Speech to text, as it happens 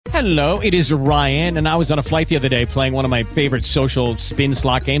Hello, it is Ryan, and I was on a flight the other day playing one of my favorite social spin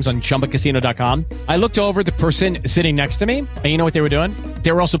slot games on ChumbaCasino.com. I looked over at the person sitting next to me, and you know what they were doing?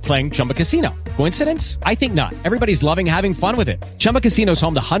 They were also playing Chumba Casino. Coincidence? I think not. Everybody's loving having fun with it. Chumba Casino is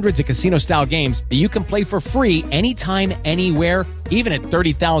home to hundreds of casino-style games that you can play for free anytime, anywhere, even at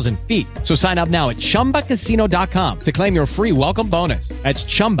 30,000 feet. So sign up now at ChumbaCasino.com to claim your free welcome bonus. That's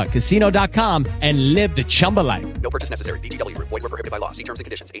ChumbaCasino.com and live the Chumba life. No purchase necessary. VGW. Void were prohibited by law. See terms and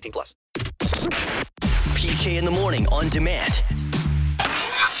conditions. 18 plus. PK in the morning on demand.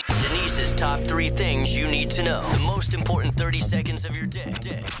 Denise's top 3 things you need to know. The most important 30 seconds of your day.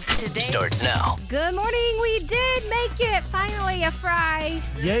 Today Starts now. Good morning. We did make it. Finally, a fry.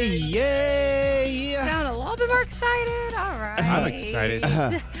 Yay. Sound a little bit more excited. All right. I'm excited.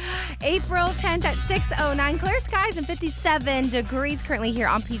 April 10th at 6:09. Clear skies and 57 degrees currently here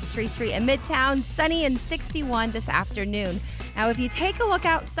on Peachtree Street in Midtown. Sunny and 61 this afternoon. Now, if you take a look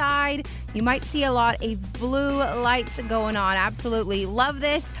outside, you might see a lot of blue lights going on. Absolutely love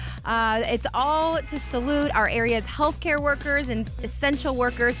this. It's all to salute our area's healthcare workers and essential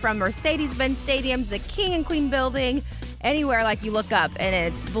workers from Mercedes-Benz Stadiums, the King and Queen Building, anywhere like you look up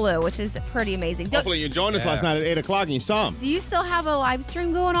and it's blue, which is pretty amazing. Hopefully you joined us last night at 8 o'clock and you saw them. Do you still have a live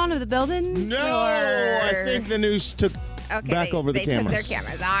stream going on of the building? No, I think the news took back over the cameras. They took their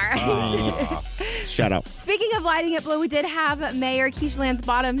cameras. All right. Shut up. Speaking of lighting it blue, we did have Mayor Keisha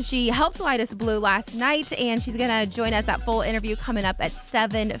Bottoms. She helped light us blue last night, and she's going to join us. That full interview coming up at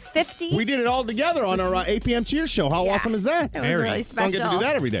 7:50. We did it all together on our 8 p.m. Cheers show. How awesome is that? It was really special. Don't get to do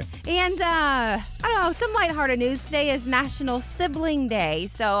that every day. And, I don't know, some lighthearted news. Today is National Sibling Day,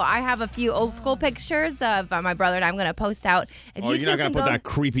 so I have a few old school pictures of my brother and I'm going to post out. If You're not going to put that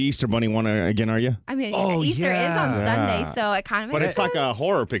creepy Easter bunny one again, are you? I mean, Easter is on Sunday, so it kind of makes But it's sense. like a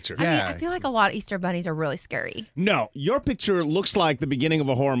horror picture. I mean, I feel like a lot of Easter bunnies are really scary. No, your picture looks like the beginning of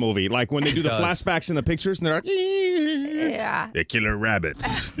a horror movie. Like when they do the flashbacks in the pictures and they're like, Yeah. the killer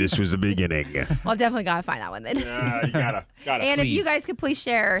rabbits. This was the beginning. Well, definitely got to find that one then. Yeah, you gotta. And please. if you guys could please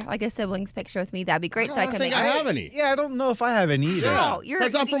share like a siblings picture with me, that'd be great. I don't think I have any. Yeah, I don't know if I have any either. Oh,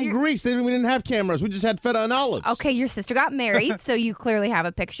 Because I'm from Greece. We didn't have cameras. We just had feta and olives. Okay, your sister got married, so you clearly have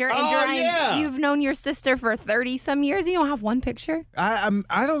a picture. And Duryan, you've known your sister for 30-some years. You don't have one picture? I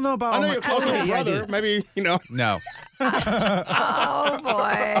don't know about. I know you're close to your brother. Maybe, No. Oh,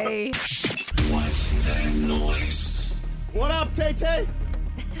 boy. What's that noise? What up, Tay-Tay?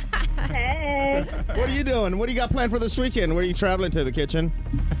 Hey. What are you doing? What do you got planned for this weekend? Where are you traveling to, the kitchen?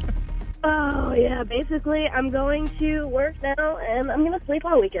 Oh, yeah. Basically, I'm going to work now, and I'm going to sleep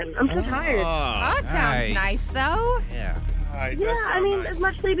all weekend. I'm so tired. Oh, that sounds nice, though. Yeah. Yeah, I mean, as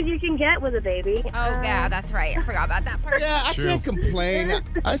much sleep as you can get with a baby. Oh, yeah, that's right. I forgot about that part. Yeah, I can't complain.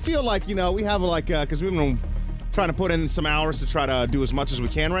 I feel like, we have because we've been trying to put in some hours to try to do as much as we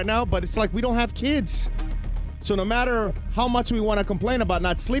can right now, but it's like we don't have kids. So no matter how much we want to complain about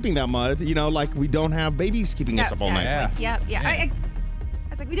not sleeping that much, like we don't have babies keeping us up all night. Yep. I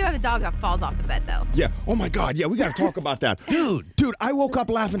was like, we do have a dog that falls off the bed, though. Yeah. Oh, my God. Yeah, we got to talk about that. Dude, I woke up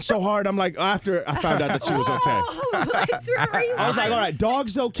laughing so hard. I'm like, after I found out that she was okay. I was like, all right,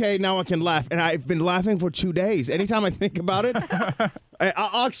 dog's okay. Now I can laugh. And I've been laughing for 2 days. Anytime I think about it,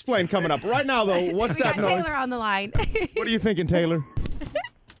 I'll explain coming up. Right now, though, what's that noise? We got Taylor on the line. What are you thinking, Taylor?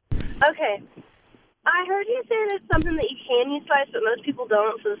 Okay. I heard you say there's something that you can use twice, but most people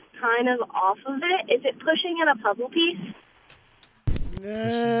don't, so it's kind of off of it. Is it pushing in a puzzle piece?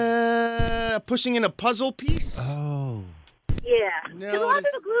 Pushing in a puzzle piece? Oh. Yeah. No, Because a lot of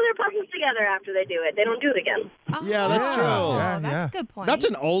people glue their puzzles together after they do it. They don't do it again. Yeah, that's true. That's a good point. That's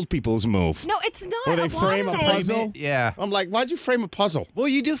an old people's move. No, it's not. Where they frame a puzzle. Yeah. I'm like, why'd you frame a puzzle? Well,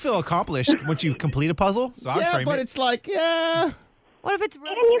 you do feel accomplished once you complete a puzzle, so I'd frame but it. it's like, What if it's really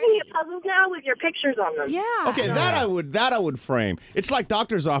And you can pretty? get puzzles now with your pictures on them. Yeah. Okay, that I would frame. It's like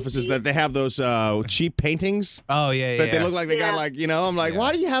doctors' offices that they have those cheap paintings. Oh, yeah. That they look like they got I'm like,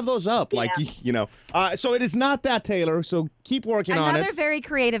 why do you have those up? Like, so it is not that, Taylor. So keep working on it. Another very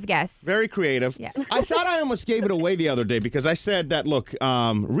creative guess. Very creative. Yeah. I thought I almost gave it away the other day because I said that, look,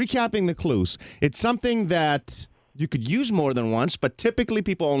 recapping the clues, it's something that you could use more than once, but typically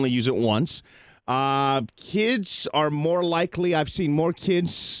people only use it once. Kids are more likely. I've seen more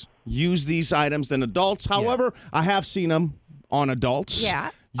kids use these items than adults. However, I have seen them on adults. Yeah.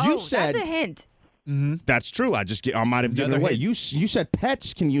 You said that's a hint. That's true. I might have given it away. You said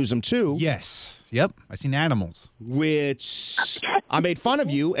pets can use them too. Yes. Yep. I've seen animals. Which I made fun of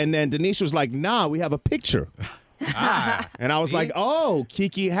you, and then Denise was like, "Nah, we have a picture." And I was like, "Oh,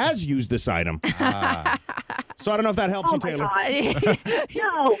 Kiki has used this item." So I don't know if that helps you, my Taylor. God.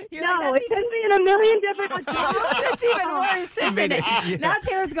 You're No, like, it could be in a million different ways. That's even worse, isn't it? Now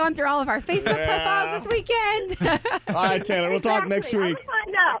Taylor's going through all of our Facebook profiles this weekend. All right, Taylor, we'll talk next week. I'll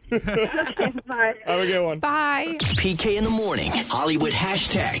find out. Okay, bye. Have a good one. Bye. PK in the morning. Hollywood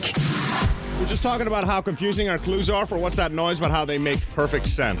hashtag. We're just talking about how confusing our clues are for What's That Noise, but how they make perfect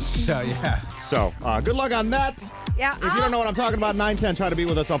sense. So, yeah. So, good luck on that. Yeah. If you don't know what I'm talking about, 910, try to be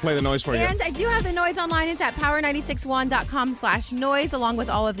with us. I'll play the noise for you. And I do have the noise online. It's at power961.com/noise, along with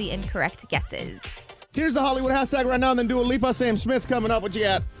all of the incorrect guesses. Here's the Hollywood hashtag right now, and then Dua Lipa, Sam Smith coming up. What you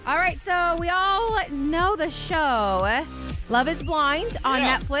got? All right, so we all know the show Love is Blind on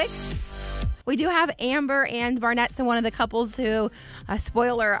Netflix. We do have Amber and Barnett, so one of the couples who,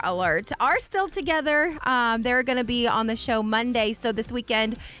 spoiler alert, are still together. They're going to be on the show Monday, so this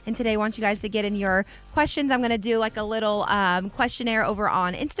weekend and today I want you guys to get in your questions. I'm going to do like a little questionnaire over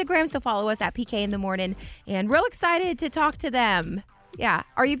on Instagram, so follow us at PK in the Morning, and real excited to talk to them. Yeah.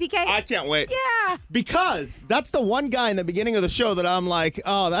 Are you, PK? I can't wait. Yeah. Because that's the one guy in the beginning of the show that I'm like,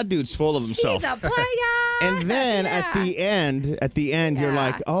 oh, that dude's full of himself. He's a player. And then at the end, you're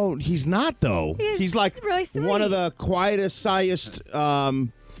like, oh, he's not though. He's like really sweet. one of the quietest, shyest,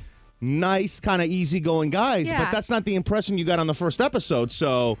 nice, kind of easygoing guys. Yeah. But that's not the impression you got on the first episode.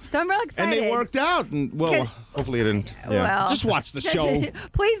 So I'm real excited. And they worked out. And well, hopefully it didn't. Yeah. Well, just watch the show.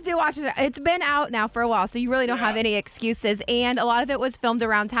 Please do watch it. It's been out now for a while, so you really don't have any excuses. And a lot of it was filmed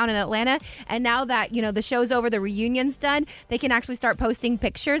around town in Atlanta. And now that, the show's over, the reunion's done, they can actually start posting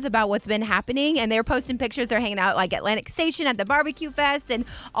pictures about what's been happening. And they're posting pictures. They're hanging out like Atlantic Station at the Barbecue Fest and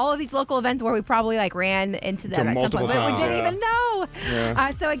all of these local events where we probably ran into them at some point. But we didn't even know. Yeah.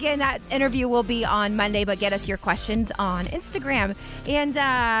 So again, that interview will be on Monday, but get us your questions on Instagram. And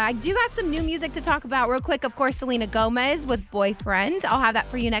I do got some new music to talk about real quick. Of course, Selena Gomez with Boyfriend. I'll have that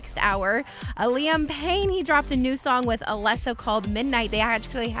for you next hour. Liam Payne, he dropped a new song with Alesso called Midnight. They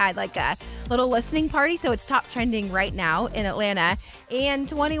actually had like a little listening party, so it's top trending right now in Atlanta. And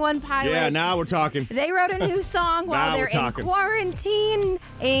 21 Pilots. Yeah, now we're talking. They wrote a new song while they're in quarantine.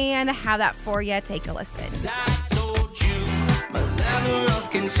 And I have that for you. Take a listen. I told you my level of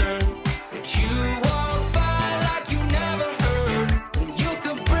concern, but you walk by like you never heard. When you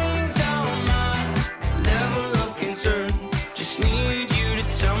could bring down my level of concern, just need you to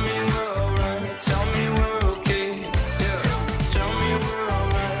tell me we're alright, tell me we're okay, yeah. Tell me we're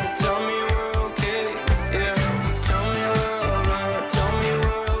alright, tell me we're okay, yeah. Tell me we're alright, tell me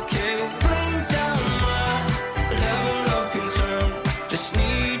we're okay. Bring down my level of concern, just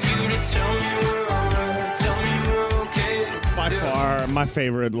need you to tell me we're alright, tell me we're okay. By far, my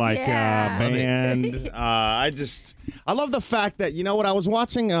favorite band. I love the fact that, what I was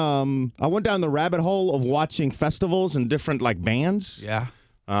watching, I went down the rabbit hole of watching festivals and different bands. Yeah.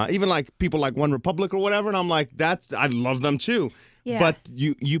 Even people like One Republic or whatever, and I'm like, I love them too. Yeah. But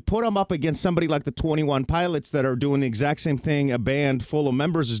you put them up against somebody like the 21 Pilots that are doing the exact same thing a band full of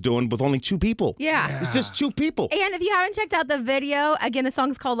members is doing with only two people. Yeah. It's just two people. And if you haven't checked out the video, again, the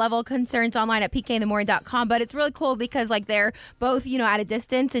song's called Level of Concerns online at pkinthemorning.com. But it's really cool because they're both, at a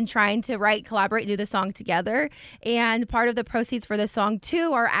distance and trying to write, collaborate, do the song together. And part of the proceeds for the song,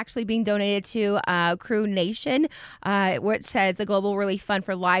 too, are actually being donated to Crew Nation, which says the global relief fund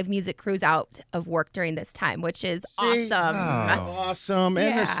for live music crews out of work during this time, which is awesome. Awesome.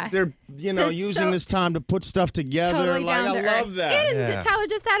 And they're using this time to put stuff together. Totally I love that. And Tyler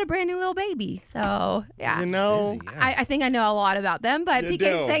just had a brand new little baby. So, yeah. I think I know a lot about them, but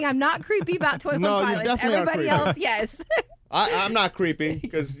PK's saying I'm not creepy about 21 Pilots. You definitely Everybody else, yes. I'm not creepy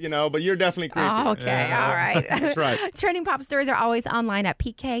because, but you're definitely creepy. Oh, okay. All right. That's right. Trending pop stories are always online at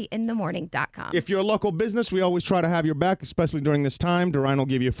pkinthemorning.com. If you're a local business, we always try to have your back, especially during this time. Duryan will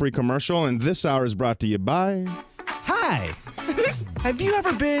give you a free commercial, and this hour is brought to you by... Hi. Have you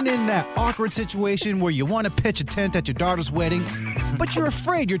ever been in that awkward situation where you want to pitch a tent at your daughter's wedding, but you're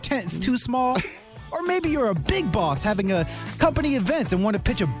afraid your tent is too small? Or maybe you're a big boss having a company event and want to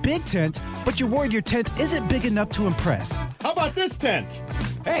pitch a big tent, but you're worried your tent isn't big enough to impress. How about this tent?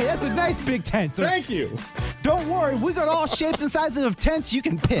 Hey, that's a nice big tent. Thank you. Don't worry, we got all shapes and sizes of tents you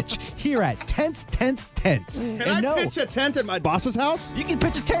can pitch here at Tents. Can I pitch a tent at my boss's house? You can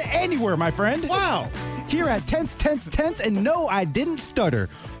pitch a tent anywhere, my friend. Wow. Here at Tents, and no, I didn't stutter.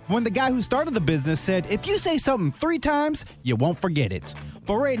 When the guy who started the business said, if you say something 3 times, you won't forget it.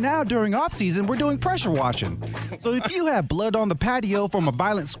 But right now, during off-season, we're doing pressure washing. So if you have blood on the patio from a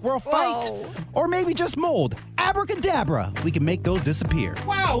violent squirrel fight, or maybe just mold, abracadabra, we can make those disappear.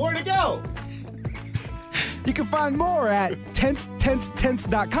 Wow, where'd it go? You can find more at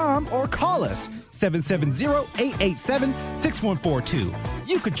tents.com or call us 770-887-6142.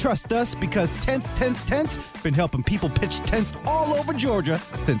 You could trust us because Tense been helping people pitch tents all over Georgia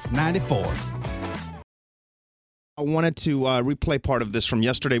since 94. I wanted to replay part of this from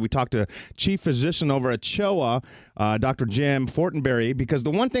yesterday. We talked to Chief Physician over at CHOA, Dr. Jim Fortenberry, because the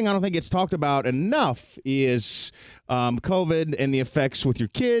one thing I don't think gets talked about enough is COVID and the effects with your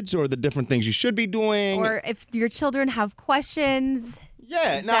kids or the different things you should be doing. Or if your children have questions.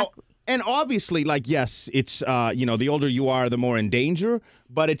 Yeah, Exactly. now, and obviously, like, yes, it's, the older you are, the more in danger,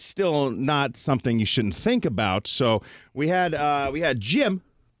 but it's still not something you shouldn't think about. So we had Jim.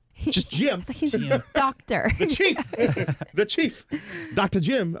 Just Jim. It's like he's a doctor. The chief, Dr.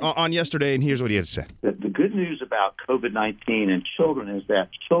 Jim, on yesterday, and here's what he had to say. The good news about COVID-19 and children is that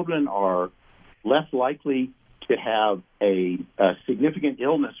children are less likely to have a significant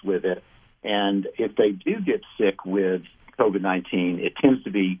illness with it. And if they do get sick with COVID-19, it tends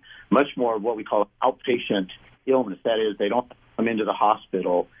to be much more of what we call outpatient illness. That is, they don't come into the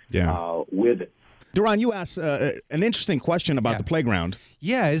hospital with it. Duryan, you asked an interesting question about the playground.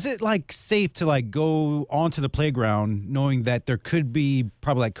 Yeah, is it safe to go onto the playground knowing that there could be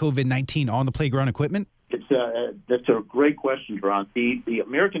probably COVID-19 on the playground equipment? That's a great question, Duryan. The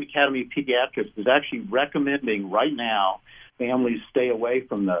American Academy of Pediatrics is actually recommending right now families stay away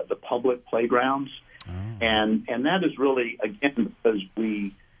from the public playgrounds. Oh. And that is really, again, because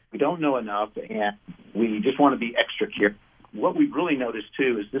we don't know enough and we just want to be extra careful. What we've really noticed,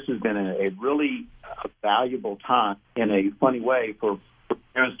 too, is this has been a really valuable time in a funny way for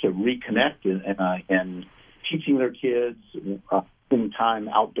parents to reconnect and teaching their kids, spending time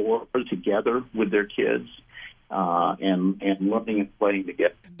outdoors together with their kids, and learning and playing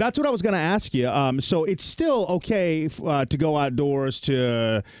together. That's what I was going to ask you. So it's still okay to go outdoors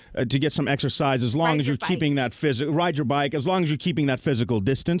to get some exercise as long as you're keeping that ride your bike, as long as you're keeping that physical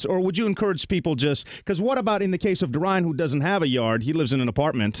distance, or would you encourage people because what about in the case of Duryan, who doesn't have a yard, he lives in an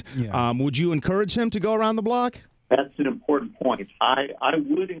apartment, would you encourage him to go around the block? That's an important point. I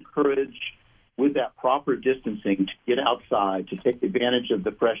would encourage, with that proper distancing, to get outside, to take advantage of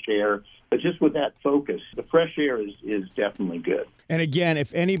the fresh air, but just with that focus, the fresh air is definitely good. And again,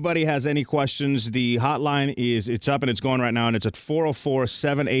 if anybody has any questions, the hotline it's up and it's going right now, and it's at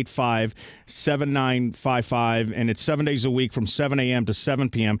 404-785-7955, and it's 7 days a week from 7 a.m. to 7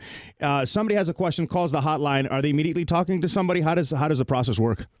 p.m. Somebody has a question, calls the hotline. Are they immediately talking to somebody? How does the process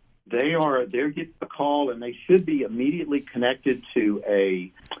work? They're getting a call, and they should be immediately connected to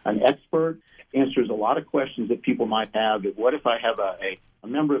an expert. Answers a lot of questions that people might have. What if I have a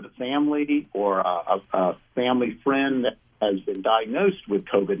member of the family or a family friend that has been diagnosed with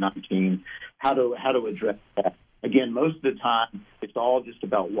COVID-19? How to address that? Again, most of the time, it's all just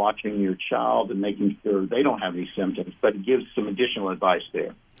about watching your child and making sure they don't have any symptoms, but it gives some additional advice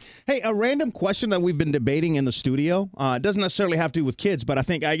there. Hey, a random question that we've been debating in the studio. It doesn't necessarily have to do with kids, but I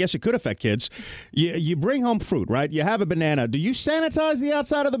guess it could affect kids. You bring home fruit, right? You have a banana. Do you sanitize the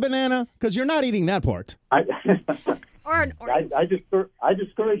outside of the banana? Because you're not eating that part. Or an orange. I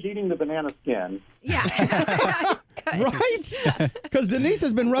discourage eating the banana skin. Yeah. Right? Because Denise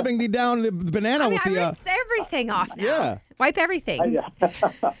has been rubbing down the banana with the... I rinse everything off now. Yeah. Wipe everything.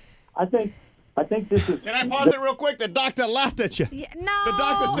 I think this is... Can I pause it real quick? The doctor laughed at you. Yeah, no. The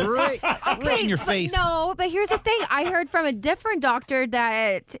doctor said... Right in your face. No, but here's the thing. I heard from a different doctor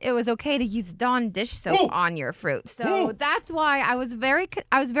that it was okay to use Dawn dish soap on your fruit. So that's why I was very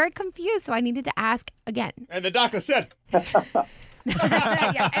confused. So I needed to ask again. And the doctor said...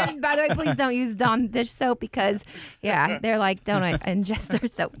 Yeah, and by the way, please don't use Dawn dish soap because, they're like, don't ingest our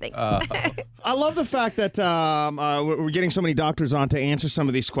soap things. I love the fact that we're getting so many doctors on to answer some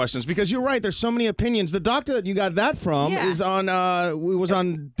of these questions because you're right. There's so many opinions. The doctor that you got that from is was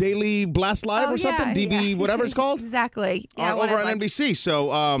on Daily Blast Live or something, DB, whatever it's called. Exactly. Yeah, over on NBC.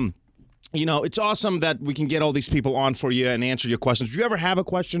 So, it's awesome that we can get all these people on for you and answer your questions. If you ever have a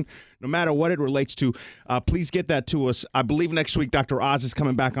question, no matter what it relates to, please get that to us. I believe next week Dr. Oz is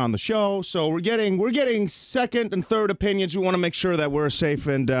coming back on the show, so we're getting second and third opinions. We want to make sure that we're safe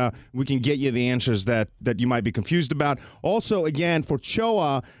and we can get you the answers that you might be confused about. Also, again, for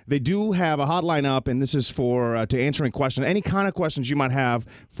CHOA, they do have a hotline up, and this is for to answering questions, any kind of questions you might have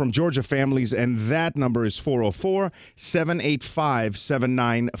from Georgia families, and that number is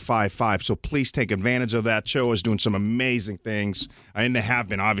 404-785-7955. So please take advantage of that. CHOA is doing some amazing things, and they have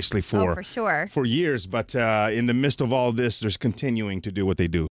been obviously for sure for years. But in the midst of all this, they're continuing to do what they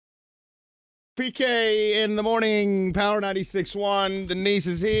do. PK in the morning, Power 96.1. Denise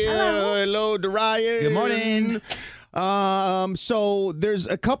is here. Hello, Duryan. Good morning. So there's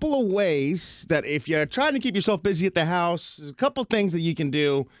a couple of ways that if you're trying to keep yourself busy at the house, there's a couple things that you can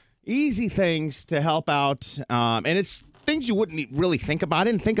do easy things to help out. And it's things you wouldn't really think about. I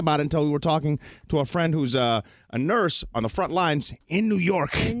didn't think about it until we were talking to a friend who's a nurse on the front lines in New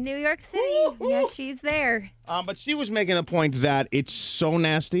York. In New York City. Yes, she's there. But she was making the point that it's so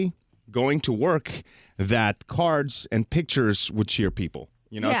nasty going to work that cards and pictures would cheer people,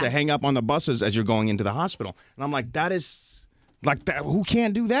 to hang up on the buses as you're going into the hospital. And I'm like, that is like that. Who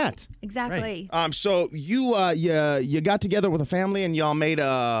can't do that? Exactly. Right. So you got together with a family and y'all made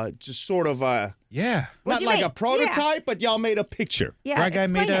a just sort of a not like a prototype, but y'all made a picture. Yeah, Brad guy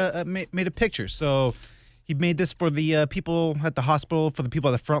made a picture. So he made this for the people at the hospital, for the people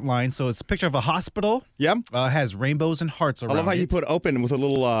at the front line. So it's a picture of a hospital. Yeah. Has rainbows and hearts around it. I love how you put open with a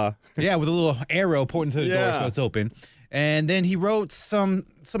little... with a little arrow pointing to the door so it's open. And then he wrote some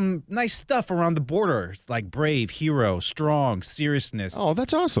nice stuff around the borders, like brave, hero, strong, seriousness. Oh,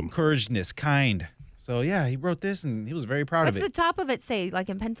 that's awesome. Courageousness, kind. So, yeah, he wrote this, and he was very proud of it. What's the top of it say, like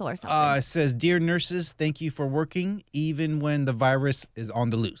in pencil or something? It says, "Dear nurses, thank you for working, even when the virus is on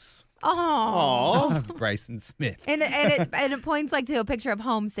the loose." Oh, Bryson Smith. And it points like to a picture of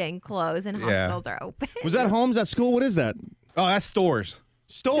homes saying closed and hospitals are open. Was that homes at school? What is that? Oh, that's stores.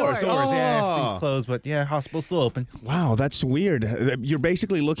 Stores, everything's closed, but hospital's still open. Wow, that's weird. You're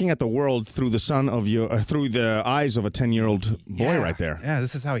basically looking at the world through the through the eyes of a 10-year-old boy right there. Yeah,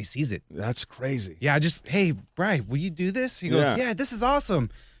 this is how he sees it. That's crazy. Yeah, hey, Brian, will you do this? He goes, yeah, this is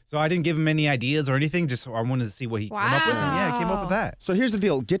awesome. So I didn't give him any ideas or anything. Just I wanted to see what he came up with. And he came up with that. So here's the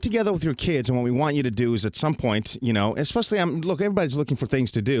deal. Get together with your kids. And what we want you to do is at some point, especially, everybody's looking for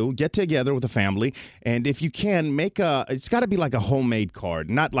things to do. Get together with a family. And if you can, it's got to be like a homemade card,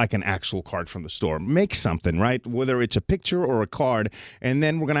 not like an actual card from the store. Make something, right? Whether it's a picture or a card. And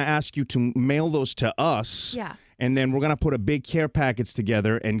then we're going to ask you to mail those to us. Yeah. And then we're going to put a big care package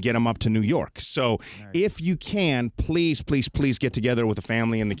together and get them up to New York. So if you can, please, please, please get together with the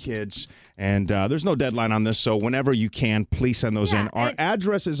family and the kids. And there's no deadline on this, so whenever you can, please send those in. Our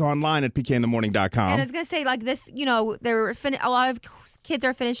address is online at pkinthemorning.com. And I was going to say, like this, a lot of kids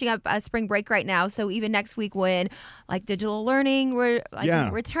are finishing up spring break right now. So even next week when, like, digital learning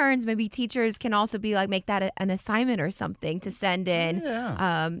returns, maybe teachers can also be like, make that an assignment or something to send in.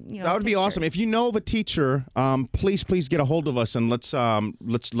 Yeah. That would be awesome. If you know of a teacher, please get a hold of us and let's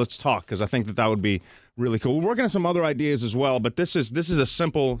talk, because I think that would be really cool. We're working on some other ideas as well, but this is a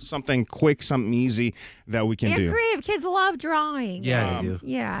simple, something quick, something easy that we can do. Creative. Kids love drawing. Yeah, they do.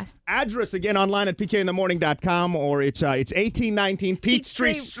 Yeah. Address again online at pkinthemorning.com, or it's 1819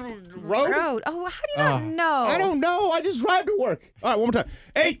 Peachtree Road. Oh, how do you not know? I don't know. I just drive to work. All right, one more time.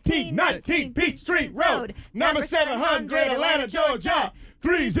 1819 Peachtree Road, number 700, Atlanta, Georgia,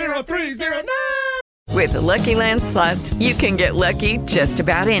 30309. With the Lucky Land Slots, you can get lucky just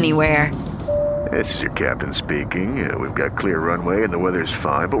about anywhere. This is your captain speaking. We've got clear runway and the weather's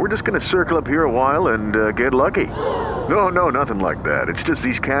fine, but we're just going to circle up here a while and get lucky. No, nothing like that. It's just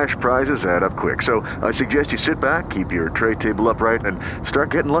these cash prizes add up quick. So I suggest you sit back, keep your tray table upright, and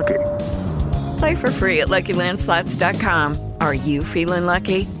start getting lucky. Play for free at LuckyLandSlots.com. Are you feeling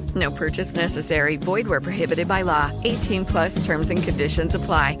lucky? No purchase necessary. Void where prohibited by law. 18+ terms and conditions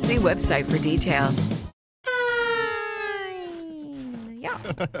apply. See website for details. Yeah,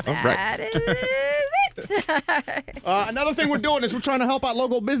 that is it. Another thing we're doing is we're trying to help out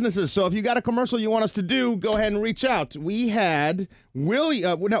local businesses. So if you got a commercial you want us to do, go ahead and reach out. We had Willie.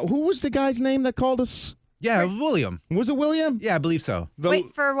 Who was the guy's name that called us? Yeah, William. Was it William? Yeah, I believe so.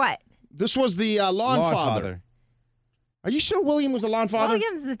 Wait, for what? This was the lawn father. Are you sure William was the lawn father?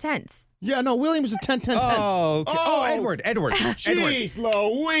 William's the tense. Yeah, no, William was a 10. Oh, okay. Edward. Jeez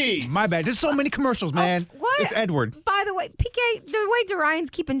Louise. My bad. There's so many commercials, man. What? It's Edward. By the way, PK, the way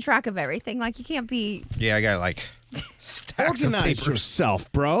Duryan's keeping track of everything, like you can't be... Yeah, I got stacks of Organize papers.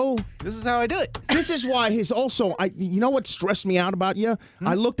 Yourself, bro. This is how I do it. This is why you know what stressed me out about you?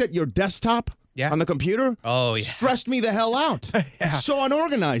 I looked at your desktop. Yeah. On the computer? Oh, yeah. Stressed me the hell out. Yeah. So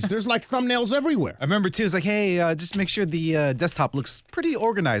unorganized. There's like thumbnails everywhere. I remember, too, it's like, hey, just make sure the desktop looks pretty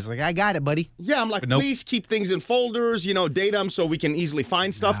organized. Like, I got it, buddy. Yeah, I'm like, please keep things in folders, date them so we can easily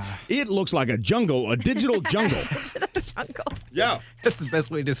find stuff. It looks like a jungle, a digital jungle. jungle. Yeah. That's the best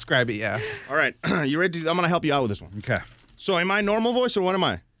way to describe it, yeah. All right. You ready? I'm going to help you out with this one. Okay. So am I normal voice or what am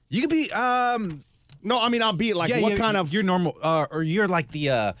I? You could be, No, I mean, I'll be like, what kind of... You're normal, or you're like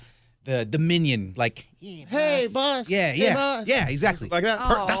the minion, like, hey, boss. Yeah, hey, boss. Yeah, exactly. Like that?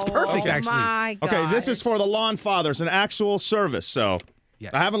 That's perfect, actually. My God. Okay, this is for the lawn fathers, an actual service, so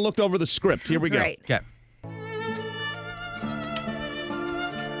yes. I haven't looked over the script. Here we go. Great. Okay.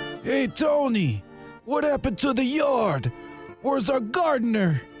 Hey, Tony, what happened to the yard? Where's our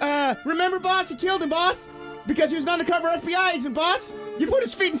gardener? Remember, boss? You killed him, boss. Because he was an undercover FBI agent, boss. You put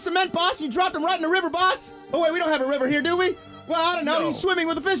his feet in cement, boss, and you dropped him right in the river, boss. Oh, wait, we don't have a river here, do we? Well, I don't know. No. He's swimming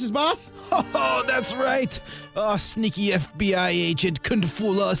with the fishes, boss. Oh, that's right. Sneaky FBI agent couldn't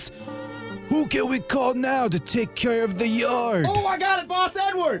fool us. Who can we call now to take care of the yard? Oh, I got it, boss.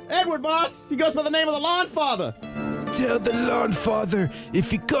 Edward. Edward, boss. He goes by the name of the Lawn Father. Tell the lawn father if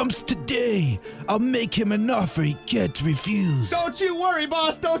he comes today, I'll make him an offer he can't refuse. Don't you worry,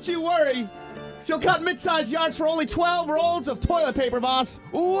 boss. Don't you worry. She'll cut mid-sized yards for only 12 rolls of toilet paper, boss.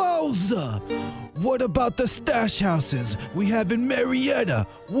 Wowza! What about the stash houses we have in Marietta,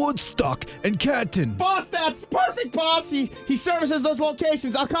 Woodstock, and Canton? Boss, that's perfect, boss. He services those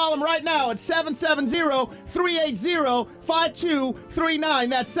locations. I'll call him right now at 770-380-5239.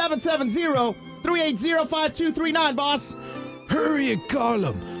 That's 770-380-5239, boss. Hurry and call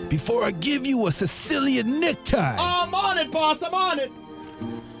him before I give you a Sicilian necktie. I'm on it, boss. I'm on it.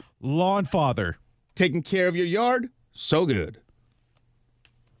 Lawn Father. Taking care of your yard? So good.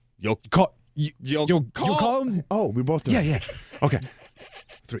 You'll Call. You'll call him? Oh, we both do it. Yeah. Okay.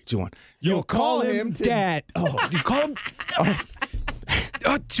 3, 2, 1. You'll call him Dad. Oh, you call him?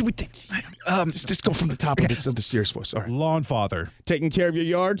 Just go from the top of the serious voice. All right. Lawn Father. Taking care of your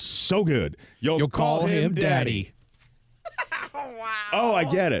yard? So good. You'll call him Daddy. Oh, I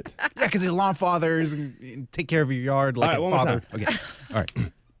get it. Yeah, because the lawn father is take care of your yard like All a right, one more father. Okay. All right.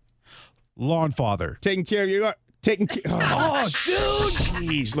 Lawn Father. Taking care of your yard. Taking care. Oh, dude.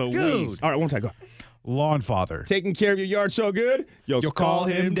 Jeez Louise. Dude. All right, one time. Go. Lawn Father. Taking care of your yard so good, you'll call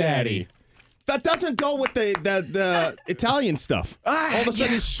him Daddy. That doesn't go with the Italian stuff. All of a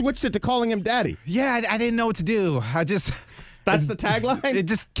sudden, you switched it to calling him Daddy. Yeah, I didn't know what to do. That's the tagline? It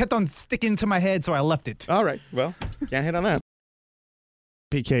just kept on sticking to my head, so I left it. All right. Well, can't hit on that.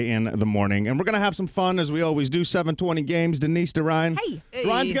 PK in the morning, and we're going to have some fun as we always do. 7:20 games. Denise, Duryan. Hey.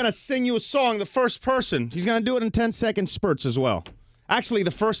 Ryan's going to sing you a song, the first person. He's going to do it in 10-second spurts as well. Actually,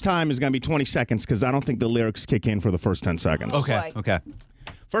 the first time is going to be 20 seconds because I don't think the lyrics kick in for the first 10 seconds. Okay.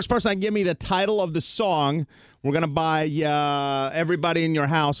 First person, give me the title of the song. We're going to buy everybody in your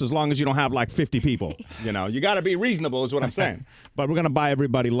house as long as you don't have like 50 people. You know, you got to be reasonable is what I'm saying. But we're going to buy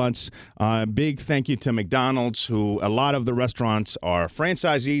everybody lunch. Big thank you to McDonald's, who a lot of the restaurants are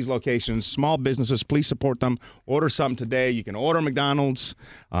franchisees, locations, small businesses. Please support them. Order something today. You can order McDonald's.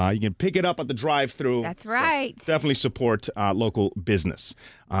 You can pick it up at the drive-thru. That's right. So definitely support local business.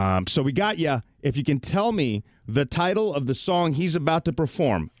 So we got you. If you can tell me the title of the song he's about to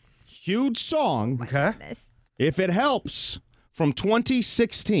perform. Huge song. Okay. Goodness. If it helps, from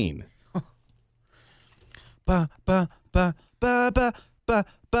 2016. Ba ba ba ba ba ba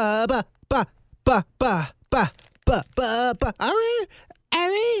ba ba ba ba ba ba ba ba ba. Ari,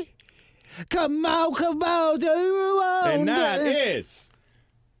 come on, do you want And that is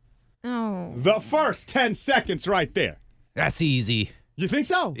the first 10 seconds right there. That's easy. You think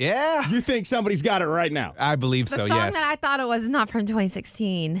so? Yeah. You think somebody's got it right now? I believe The so, song yes. that I thought it was not from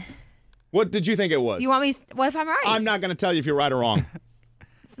 2016. What did you think it was? You want me? What if I'm right? I'm not going to tell you if you're right or wrong.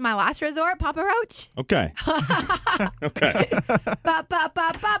 It's my last resort, Papa Roach. Okay. Okay. Ba ba ba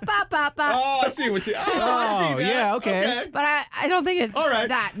ba ba ba ba. Oh, I see what you. Oh, I see that. yeah, okay. But I don't think it's All right.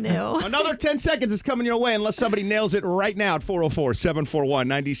 that new. Another 10 seconds is coming your way unless somebody nails it right now at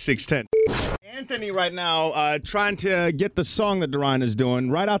 404-741-9610. Anthony right now trying to get the song that Duryan is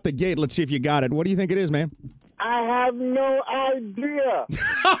doing. Right out the gate, let's see if you got it. What do you think it is, man? I have no idea.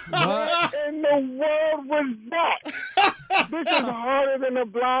 What in the world was that? This is harder than a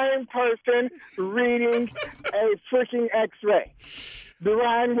blind person reading a freaking X-ray.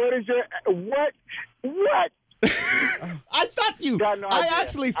 Duryan, what is your... What? I thought you... I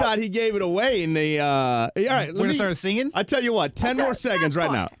actually thought he gave it away in the... all right, We're going to start singing? I tell you what, 10 more seconds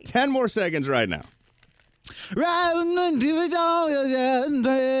right now. 10 more seconds right now. Round into it all,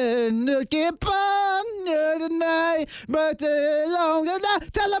 keep on tonight, but the longer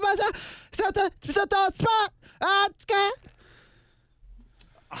tell about the spot.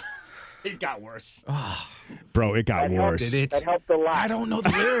 It got worse. Bro, it got worse. Did it? That helped a lot. I don't know the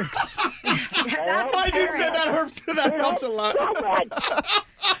lyrics. I did say that helps a lot.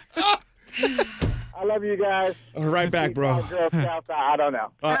 I love you guys. Right back, bro. Girl Scouts, I don't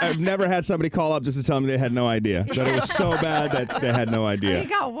know. I've never had somebody call up just to tell me they had no idea. That it was so bad that they had no idea. It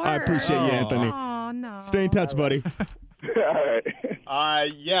got worse. I appreciate you, Anthony. Oh, no. Stay in touch, buddy. All right.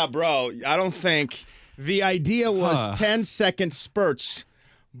 Yeah, bro. I don't think the idea was 10-second spurts,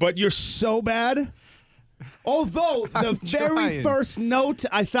 but you're so bad Although the very trying. first note,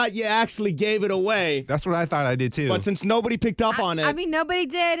 I thought you actually gave it away. That's what I thought I did too. But since nobody picked up on it. I mean, nobody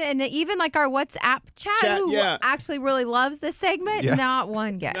did. And even like our WhatsApp chat who actually really loves this segment, not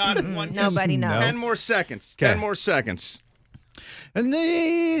one guess. Not one guess. Nobody knows. 10 more seconds. 10 more seconds. And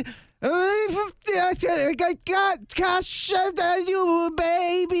they, I got cash after you,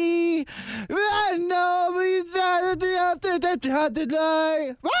 baby. I know we after that hot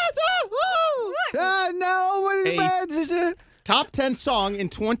tonight. I know what it means. Top 10 song in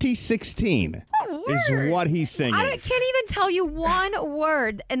 2016 is what he's singing. I can't even tell you one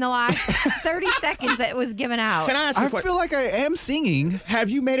word in the last 30 seconds that was given out. Can I ask you a question? I feel like I am singing.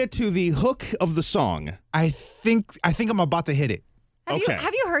 Have you made it to the hook of the song? I think I'm about to hit it.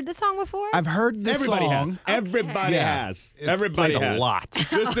 Have you heard the song before? I've heard this Everybody song. has. Everybody has. It's Everybody played has. a lot.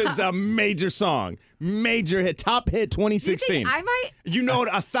 This is a major song. Major hit. Top hit 2016. You think I might? You know it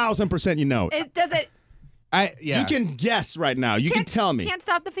 1,000% you know it. Does it? You can guess right now. You can tell me. Can't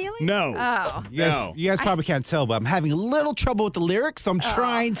stop the feeling? No. Oh. You guys probably can't tell, but I'm having a little trouble with the lyrics. I'm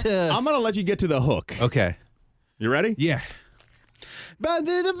trying to. I'm going to let you get to the hook. Okay. You ready? Yeah. But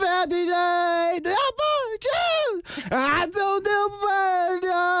in the bad night, I don't know what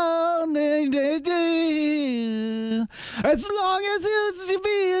I do. As long as you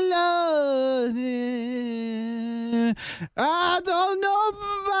feel lost, I don't know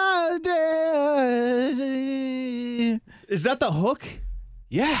about it. Is that the hook?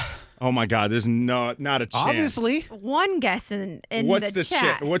 Yeah. Oh my God! There's not a chance. Obviously. One guess in What's the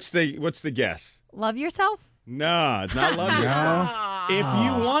chat. What's the guess? Love yourself? No, it's not love yourself.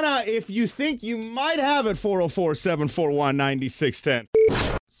 If you think you might have it, 404-741-9610.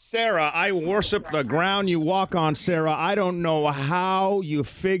 Sarah, I worship the ground you walk on, Sarah. I don't know how you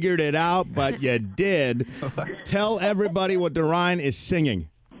figured it out, but you did. Tell everybody what Duryan is singing.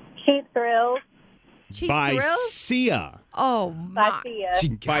 Cheap Thrills. Cheap by Thrills? Sia. Oh, my.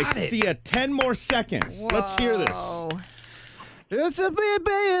 By Sia. 10 more seconds. Let's hear this. It's a big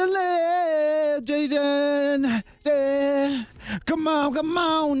Jason. Come on, you want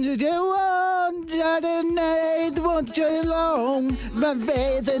won't you long? My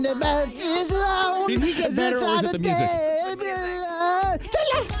face in the back is long. Did he get better or is it the music?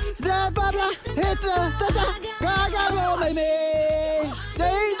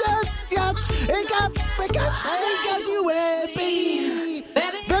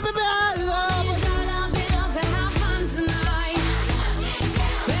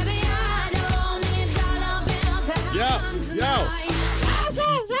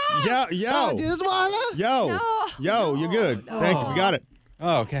 Yo, you're good. Thank you. We got it.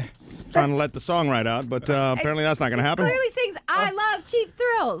 Oh, okay. Trying to let the song right out, but apparently that's not going to happen. Clearly sings I love Cheap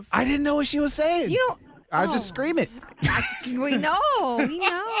Thrills. I didn't know what she was saying. You don't. I just scream it. We know. We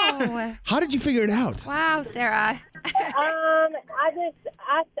know. How did you figure it out? Wow, Sarah. I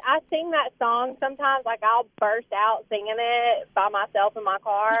sing that song sometimes. Like I'll burst out singing it by myself in my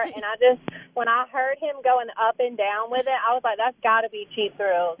car, and when I heard him going up and down with it, I was like, "That's got to be Cheap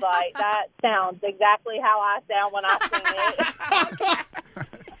Thrills." Like that sounds exactly how I sound when I sing it.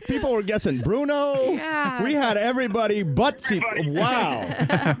 People were guessing Bruno. Yeah. We had everybody but Cheap.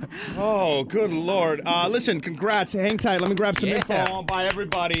 Wow. Oh, good Lord. Listen, congrats. Hang tight. Let me grab some info by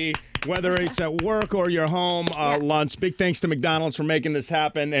everybody, whether it's at work or your home lunch. Big thanks to McDonald's for making this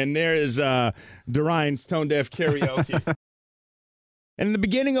happen. And there is Duryan's Tone Deaf Karaoke. And in the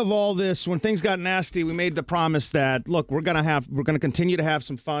beginning of all this, when things got nasty, we made the promise that, look, we're gonna continue to have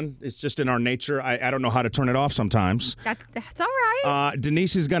some fun. It's just in our nature. I don't know how to turn it off sometimes. That's all right.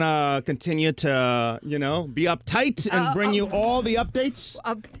 Denise is gonna continue to, be uptight and bring you all the updates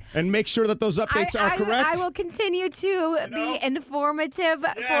and make sure that those updates are correct. I will continue to be informative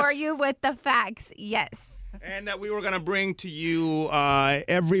for you with the facts. Yes. And that we were going to bring to you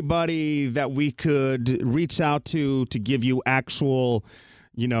everybody that we could reach out to give you actual,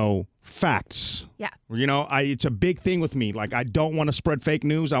 facts. Yeah. It's a big thing with me. Like, I don't want to spread fake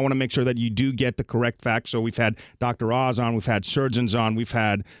news. I want to make sure that you do get the correct facts. So we've had Dr. Oz on. We've had surgeons on. We've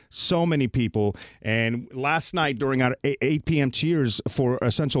had so many people. And last night during our 8 p.m. Cheers for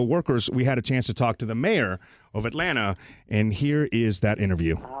essential workers, we had a chance to talk to the mayor of Atlanta. And here is that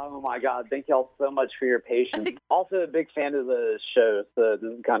interview. Oh, my God. Thank y'all so much for your patience. Also a big fan of the show, so this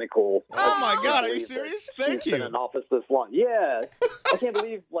is kind of cool. Oh, my God. Are you serious? Thank you. She's been in office this long. Yeah. I can't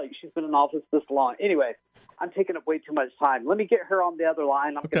believe, she's been in office this long. Anyway, I'm taking up way too much time. Let me get her on the other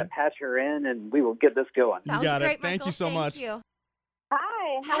line. I'm going to patch her in, and we will get this going. You got it. Thank you so much. Hi.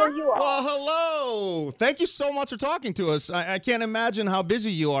 Hi, how are you all? Well, hello. Thank you so much for talking to us. I can't imagine how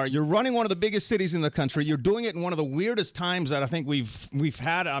busy you are. You're running one of the biggest cities in the country. You're doing it in one of the weirdest times that I think we've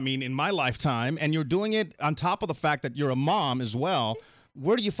had, in my lifetime. And you're doing it on top of the fact that you're a mom as well.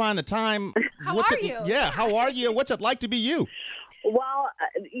 Where do you find the time? How are you? Yeah, how are you? What's it like to be you? Well,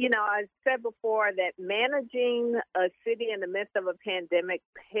 I said before that managing a city in the midst of a pandemic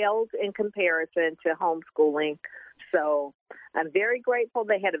pales in comparison to homeschooling. So I'm very grateful.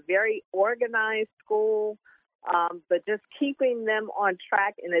 They had a very organized school, but just keeping them on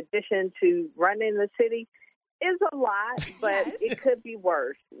track in addition to running the city is a lot, but it could be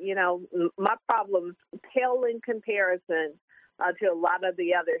worse. My problems pale in comparison to a lot of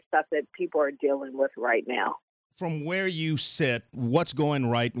the other stuff that people are dealing with right now. From where you sit, what's going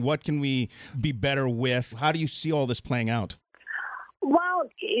right? What can we be better with? How do you see all this playing out? Well,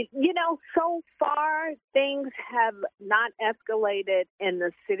 so far things have not escalated in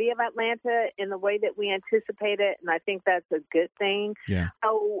the city of Atlanta in the way that we anticipated, and I think that's a good thing. Yeah.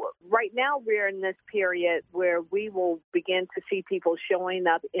 So right now we're in this period where we will begin to see people showing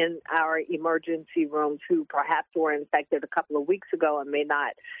up in our emergency rooms who perhaps were infected a couple of weeks ago and may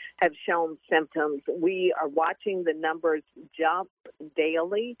not have shown symptoms. We are watching the numbers jump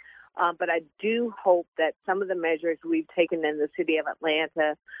daily. But I do hope that some of the measures we've taken in the city of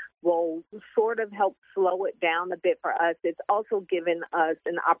Atlanta will sort of help slow it down a bit for us. It's also given us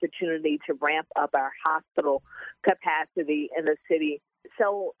an opportunity to ramp up our hospital capacity in the city.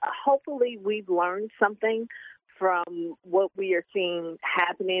 So hopefully we've learned something from what we are seeing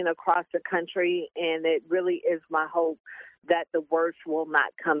happening across the country, and it really is my hope that the worst will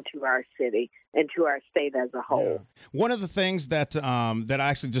not come to our city and to our state as a whole. Yeah. One of the things that I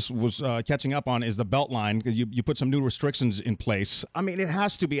actually just was catching up on is the Beltline. You put some new restrictions in place. It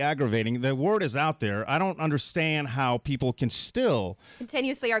has to be aggravating. The word is out there. I don't understand how people can still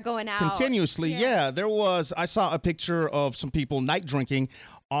Continuously are going out. Continuously, yeah. I saw a picture of some people night drinking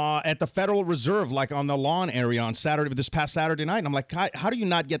at the Federal Reserve, like on the lawn area on this past Saturday night. And I'm like, how do you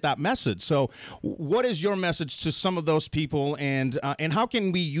not get that message? So what is your message to some of those people, and how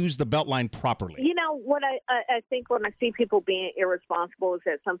can we use the Beltline properly? What I think when I see people being irresponsible is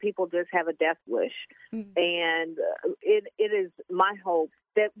that some people just have a death wish. Mm-hmm. And it is my hope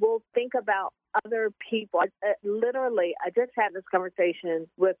that we'll think about other people. I just had this conversation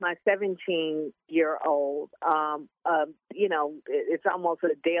with my 17-year-old. It's almost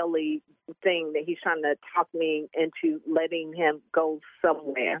a daily thing that he's trying to talk me into letting him go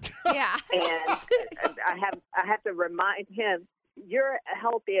somewhere. Yeah. And I have to remind him, you're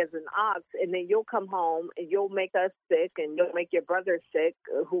healthy as an ox, and then you'll come home and you'll make us sick, and you'll make your brother sick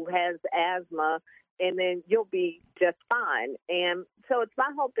who has asthma, and then you'll be just fine. And so it's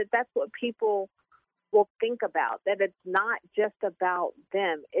my hope that that's what people will think about, that it's not just about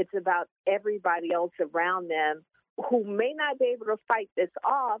them. It's about everybody else around them who may not be able to fight this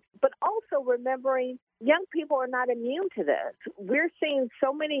off, but also remembering young people are not immune to this. We're seeing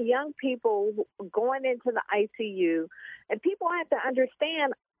so many young people going into the ICU, and people have to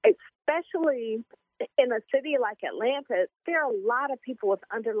understand, especially in a city like Atlanta, there are a lot of people with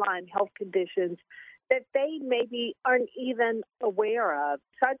underlying health conditions that they maybe aren't even aware of.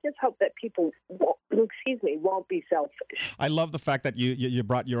 So I just hope that people, won't be selfish. I love the fact that you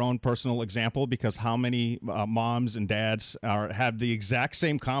brought your own personal example, because how many moms and dads have the exact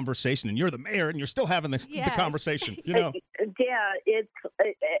same conversation, and you're the mayor and you're still having the conversation. Yeah,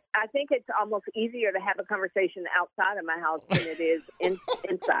 I think it's almost easier to have a conversation outside of my house than it is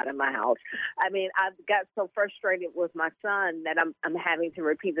inside of my house. I've got so frustrated with my son that I'm having to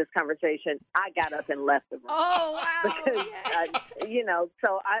repeat this conversation. I got up and left the room. Oh, wow. Because,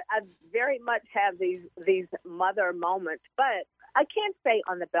 so I very much have these mother moments. But I can't say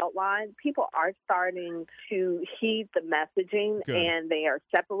on the Beltline, people are starting to heed the messaging. Good. And they are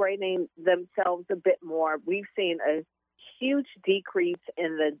separating themselves a bit more. We've seen a huge decrease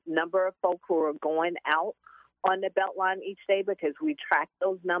in the number of folk who are going out on the Beltline each day because we track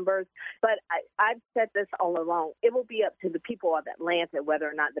those numbers. But I've said this all along. It will be up to the people of Atlanta whether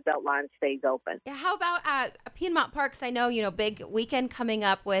or not the Beltline stays open. Yeah, how about Piedmont Parks? I know, big weekend coming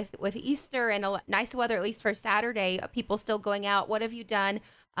up with Easter and nice weather, at least for Saturday. People still going out. What have you done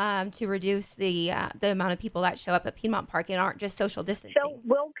to reduce the amount of people that show up at Piedmont Park and aren't just social distancing? So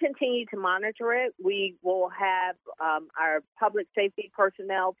we'll continue to monitor it. We will have our public safety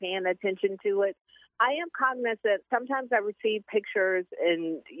personnel paying attention to it. I am cognizant. Sometimes I receive pictures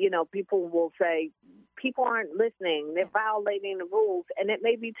and, people will say people aren't listening. They're violating the rules, and it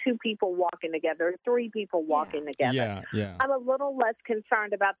may be 2 people walking together, 3 people walking together. Yeah. I'm a little less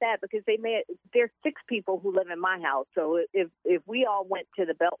concerned about that because there's 6 people who live in my house. So if we all went to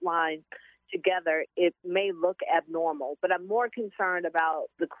the Beltline together, it may look abnormal. But I'm more concerned about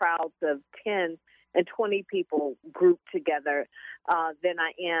the crowds of 10 and 20 people grouped together than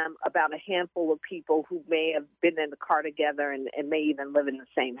I am about a handful of people who may have been in the car together and may even live in the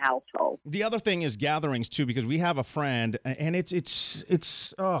same household. The other thing is gatherings, too, because we have a friend, and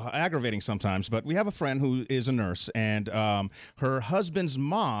it's aggravating sometimes, but we have a friend who is a nurse, and her husband's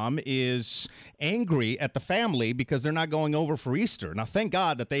mom is angry at the family because they're not going over for Easter. Now, thank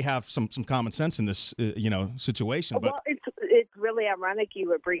God that they have some common sense in this, situation. But well, it's really ironic you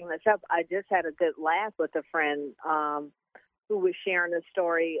were bringing this up. I just had a good laugh with a friend who was sharing a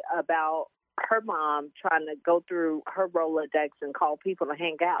story about her mom trying to go through her Rolodex and call people to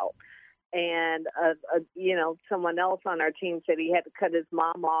hang out. And, someone else on our team said he had to cut his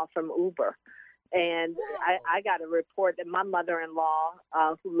mom off from Uber. And I got a report that my mother-in-law,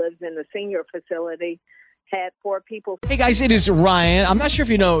 who lives in a senior facility, had 4 people. Hey guys, it is Ryan. I'm not sure if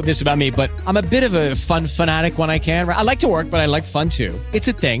you know this about me, but I'm a bit of a fun fanatic when I can. I like to work, but I like fun too. It's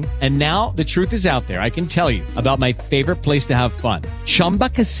a thing. And now the truth is out there. I can tell you about my favorite place to have fun. Chumba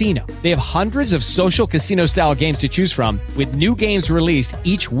Casino. They have hundreds of social casino style games to choose from with new games released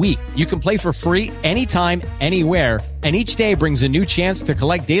each week. You can play for free anytime, anywhere. And each day brings a new chance to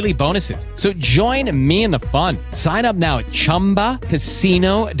collect daily bonuses. So join me in the fun. Sign up now at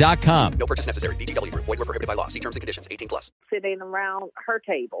ChumbaCasino.com. No purchase necessary. VGW Group. Void where prohibited by law. See terms and conditions. 18+. Sitting around her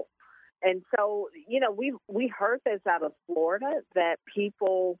table. And so, we heard this out of Florida, that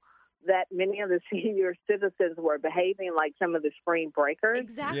many of the senior citizens were behaving like some of the spring breakers.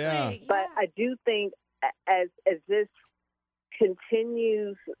 Exactly. Yeah. But I do think as this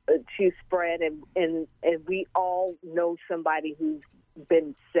continues to spread and we all know somebody who's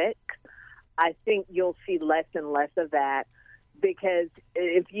been sick, I think you'll see less and less of that, because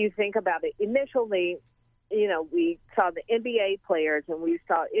if you think about it, initially, we saw the NBA players and we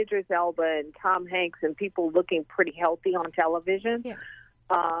saw Idris Elba and Tom Hanks and people looking pretty healthy on television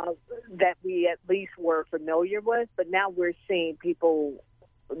that we at least were familiar with, but now we're seeing people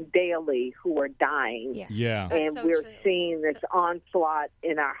daily who are dying. Yeah. And so we're true. seeing this onslaught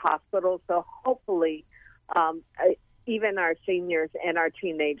in our hospitals. So hopefully even our seniors and our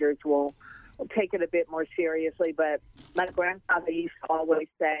teenagers will take it a bit more seriously. But my grandfather used to always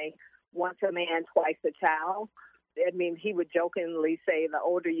say, once a man, twice a child. I mean, he would jokingly say the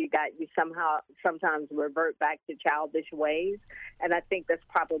older you got, you sometimes revert back to childish ways. And I think that's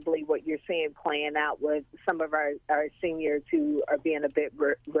probably what you're seeing playing out with some of our seniors who are being a bit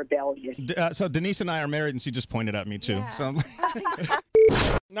rebellious. So Denise and I are married, and she just pointed at me, too. Yeah. So.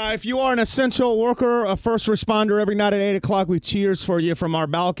 Now, if you are an essential worker, a first responder, every night at 8 o'clock, we cheers for you from our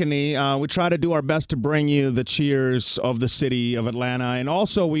balcony. We try to do our best to bring you the cheers of the city of Atlanta. And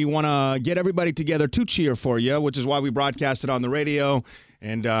also, we want to get everybody together to cheer for you, which is why we broadcast it on the radio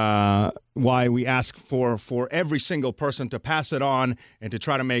and why we ask for every single person to pass it on and to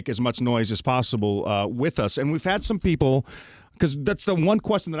try to make as much noise as possible with us. And we've had some people, because that's the one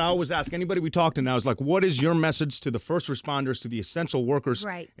question that I always ask anybody we talk to now is like, what is your message to the first responders, to the essential workers?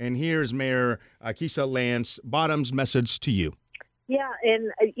 Right. And here's Mayor Keisha Bottoms' message to you. Yeah,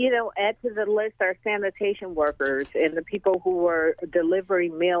 and, add to the list our sanitation workers and the people who are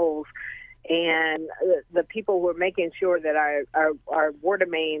delivering meals and the people who are making sure that our water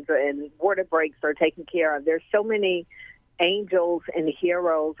mains and water breaks are taken care of. There's so many angels and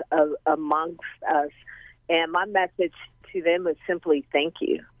heroes amongst us, and my message to them is simply thank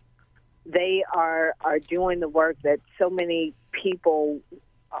you. They are doing the work that so many people,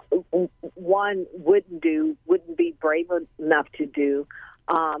 one, wouldn't be brave enough to do,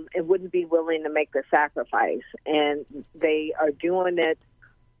 and wouldn't be willing to make the sacrifice. And they are doing it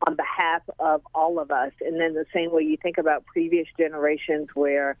on behalf of all of us. And then the same way you think about previous generations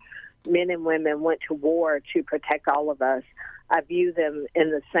where men and women went to war to protect all of us, I view them in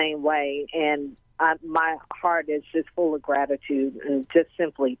the same way. And my heart is just full of gratitude and just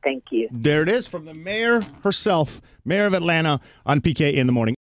simply thank you. There it is from the mayor herself, Mayor of Atlanta, on PK in the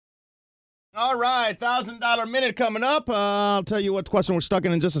morning. All right, $1,000 minute coming up. I'll tell you what question we're stuck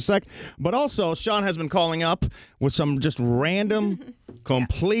in just a sec. But also, Sean has been calling up with some just random,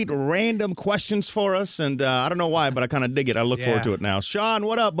 complete random questions for us. And I don't know why, but I kind of dig it. I look forward to it now. Sean,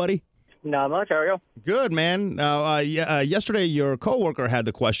 what up, buddy? Not much. How are you? Good, man. Yesterday, your coworker had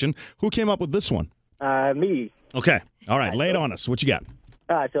the question. Who came up with this one? Me. Okay. All right. Lay it on us. What you got?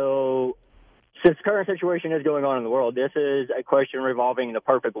 So since current situation is going on in the world, this is a question revolving the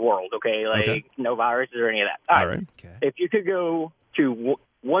perfect world, okay? Like, no viruses or any of that. All right. Okay. If you could go to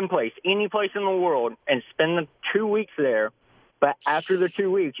one place, any place in the world, and spend the 2 weeks there, but after the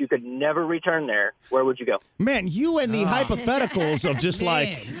 2 weeks, you could never return there, where would you go? Man, you and the hypotheticals of just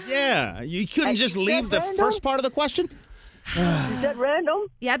like, you couldn't just leave the first part of the question? Is that random?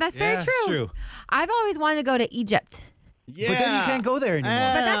 Yeah, that's very true. I've always wanted to go to Egypt. Yeah. But then you can't go there anymore.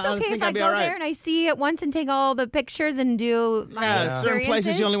 But that's okay if I go there and I see it once and take all the pictures and do my experiences. Certain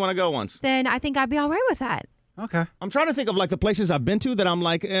places you only want to go once. Then I think I'd be all right with that. Okay. I'm trying to think of like the places I've been to that I'm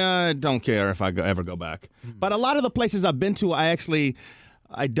like, don't care if I ever go back. But a lot of the places I've been to, I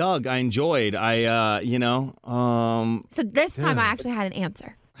dug, I enjoyed. So this time I actually had an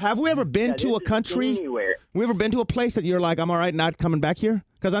answer. Have we ever been to a country? Anywhere. We ever been to a place that you're like, I'm all right not coming back here?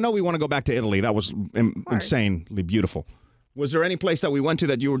 Because I know we want to go back to Italy. That was insanely beautiful. Was there any place that we went to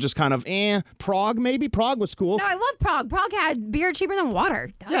that you were just kind of, Prague maybe? Prague was cool. No, I love Prague. Prague had beer cheaper than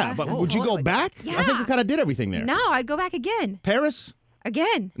water. Duh. Yeah, but would you go back? Yeah. I think we kind of did everything there. No, I'd go back again. Paris?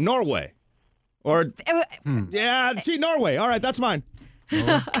 Again. Norway? Or, yeah, see, Norway. All right, that's mine.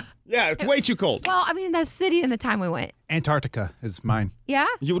 Yeah, it's way too cold. Well, I mean, the city and the time we went. Antarctica is mine. Yeah?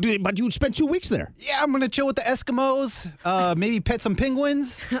 But you spent 2 weeks there. Yeah, I'm going to chill with the Eskimos, maybe pet some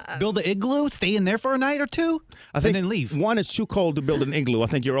penguins, build an igloo, stay in there for a night or two, and then leave. One, it's too cold to build an igloo. I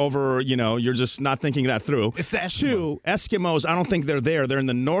think you're you're just not thinking that through. It's the Eskimo. Two, Eskimos, I don't think they're there. They're in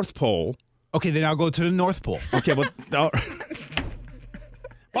the North Pole. Okay, then I'll go to the North Pole. Okay, but...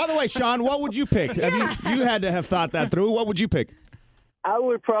 By the way, Sean, what would you pick? You had to have thought that through. What would you pick?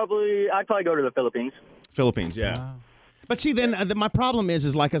 I'd probably go to the Philippines. Philippines, yeah. Wow. But see, then my problem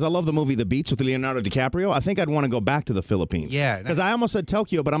is like, as I love the movie The Beach with Leonardo DiCaprio, I think I'd want to go back to the Philippines. Yeah. Because I almost said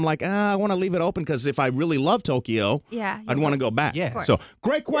Tokyo, but I'm like, I want to leave it open because if I really love Tokyo, I'd want to go back. Yeah. So,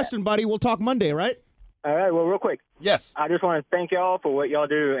 great question, buddy. We'll talk Monday, right? All right, well, real quick. Yes. I just want to thank y'all for what y'all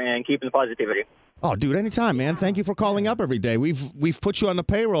do and keeping the positivity. Oh, dude, anytime, man. Thank you for calling up every day. We've put you on the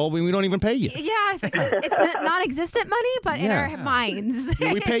payroll when we don't even pay you. Yeah, it's non-existent money, but in our minds.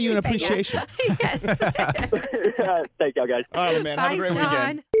 We pay you in appreciation. Yes. Thank y'all, guys. All right, man. Bye, Have a great Sean.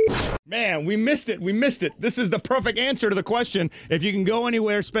 weekend. Man, we missed it. This is the perfect answer to the question. If you can go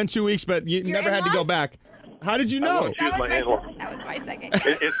anywhere, spend 2 weeks, but you never had to go back. How did you know? That was my second.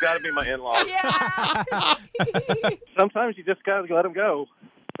 It's got to be my in-laws. Yeah. Sometimes you just got to let them go.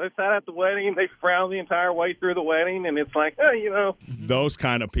 They sat at the wedding. They frowned the entire way through the wedding, and it's like, Those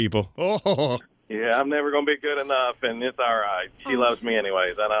kind of people. Oh. Yeah, I'm never going to be good enough, and it's all right. She loves me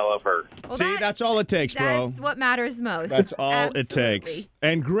anyways, and I love her. Well, See, that's all it takes, bro. That's what matters most. That's all it takes.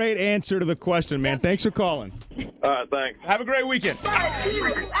 And great answer to the question, man. Thanks for calling. All right, thanks. Have a great weekend. You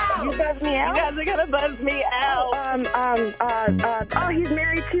buzz me out? You guys are going to buzz me out. Oh, he's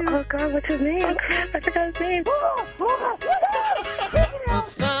married too. Oh, God, what's his name? Oh, crap, I forgot his name.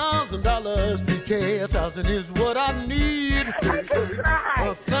 $1,000 PK, 1,000 is what I need.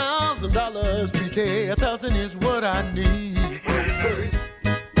 $1,000 PK, 1,000 is what I need.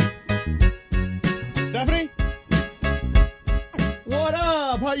 Stephanie? What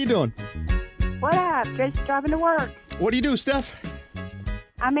up? How you doing? What up? Just driving to work. What do you do, Steph?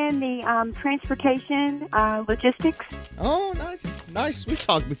 I'm in the transportation logistics. Oh, nice. We've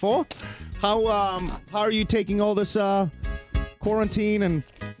talked before. How are you taking all this quarantine and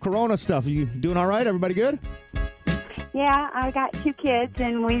corona stuff? Are you doing all right? Everybody good? Yeah, I got 2 kids,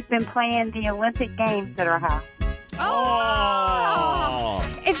 and we've been playing the Olympic Games at our house. Oh!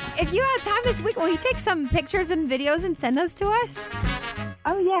 If you had time this week, will you take some pictures and videos and send those to us?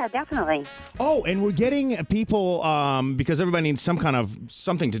 Oh, yeah, definitely. Oh, and we're getting people, because everybody needs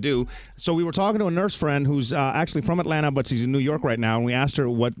something to do. So we were talking to a nurse friend who's actually from Atlanta, but she's in New York right now, and we asked her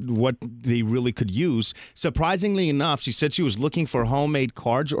what they really could use. Surprisingly enough, she said she was looking for homemade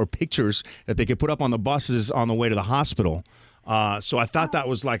cards or pictures that they could put up on the buses on the way to the hospital. So I thought I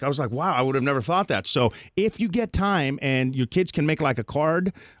was like, wow, I would have never thought that. So if you get time and your kids can make like a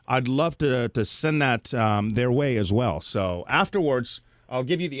card, I'd love to send that their way as well. So afterwards, I'll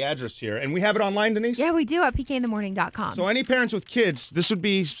give you the address here. And we have it online, Denise? Yeah, we do at pkinthemorning.com. So any parents with kids, this would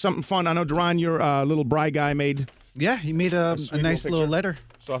be something fun. I know, Duryan, your little bride guy made... Yeah, he made a nice little letter.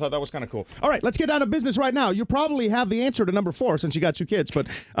 So I thought that was kind of cool. All right, let's get down to business right now. You probably have the answer to number 4 since you got 2 kids. But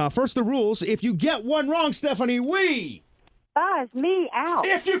first, the rules. If you get one wrong, Stephanie, we... Buzz me out.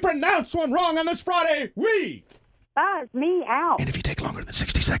 If you pronounce one wrong on this Friday, we... Buzz me out. And if you take longer than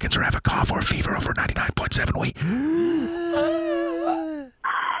 60 seconds or have a cough or a fever over 99.7, we...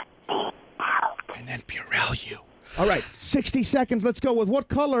 And then Purell you. All right, 60 seconds. Let's go with what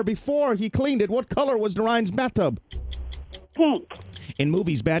color before he cleaned it? What color was Duryan's bathtub? Pink. In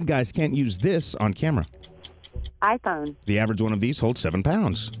movies, bad guys can't use this on camera. iPhone. The average one of these holds 7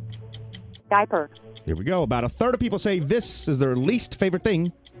 pounds. Diaper. Here we go. About a third of people say this is their least favorite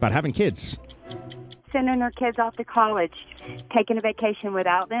thing about having kids. Sending their kids off to college. Taking a vacation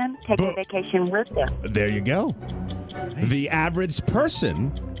without them. Taking a vacation with them. There you go. Nice. The average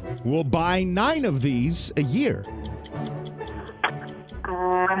person will buy 9 of these a year.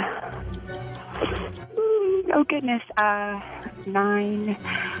 Oh, goodness. 9.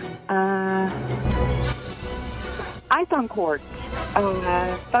 iPhone cords.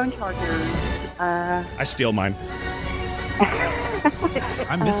 Phone chargers. I steal mine.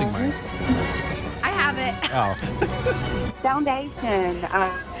 I'm missing mine. I have it. Oh. Foundation.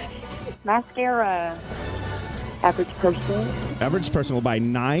 Mascara. Average person. Average person will buy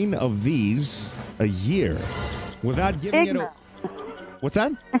 9 of these a year without giving Big it Mac. What's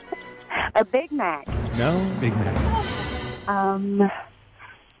that? A Big Mac. No. Big Mac. And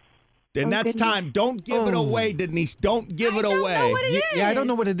that's time. Don't give it away, Denise. Don't give it away. I don't know what it is. Yeah, I don't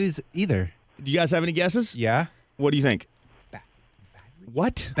know what it is either. Do you guys have any guesses? Yeah. What do you think?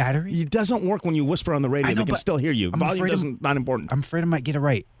 What? Battery? It doesn't work when you whisper on the radio. I know, they can but still hear you. I'm Volume afraid doesn't not important. I'm afraid I might get it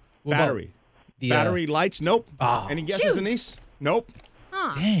right. What about Battery. The, Battery, lights, nope. Oh. Any guesses, Shoes. Denise? Nope.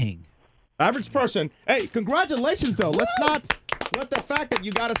 Dang. Average person. Hey, congratulations, though. Let's not let the fact that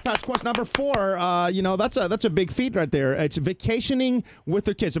you got us past question number 4, that's a big feat right there. It's vacationing with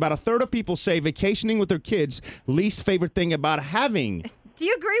their kids. About a third of people say vacationing with their kids, least favorite thing about having. Do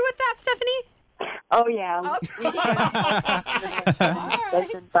you agree with that, Stephanie? Oh, yeah.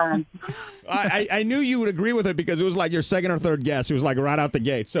 That's been fun. I knew you would agree with it because it was like your second or third guess. It was like right out the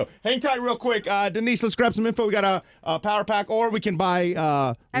gate. So hang tight real quick. Denise, let's grab some info. We got a power pack, or we can buy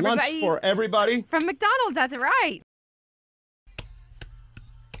lunch for everybody. From McDonald's, that's it right.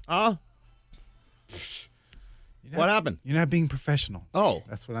 What happened? You're not being professional. Oh.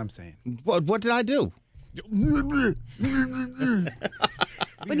 That's what I'm saying. What did I do?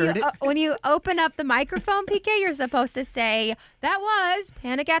 When you open up the microphone, PK, you're supposed to say, that was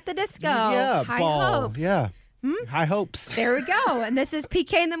Panic at the Disco. Yeah, High ball. hopes. Yeah. High hopes. There we go. And this is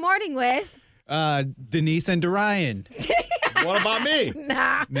PK in the morning with... Denise and Duryan. What about me?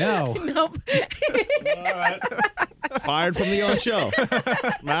 Nah. No. Nope. All right. Fired from the own show.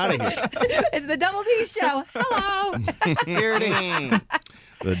 I'm out of here. It's the Double D Show. Hello. Here it is.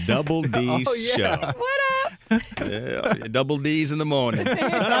 The Double D Show. What up? Yeah, Double D's in the morning.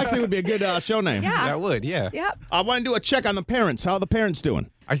 That actually would be a good show name. Yeah. That would, yeah. Yep. I want to do a check on the parents. How are the parents doing?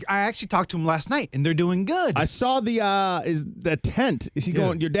 I actually talked to him last night, and they're doing good. I saw the tent. Is he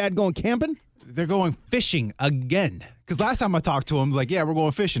going? Your dad going camping? They're going fishing again. Because last time I talked to him, like, yeah, we're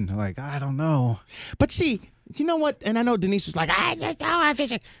going fishing. I'm like, I don't know. But see, you know what? And I know Denise was like, I just don't want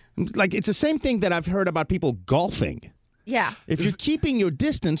fishing. Like, it's the same thing that I've heard about people golfing. Yeah. If you're keeping your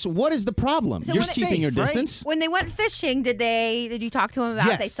distance, what is the problem? So You're when keeping your right? distance. When they went fishing, did you talk to them about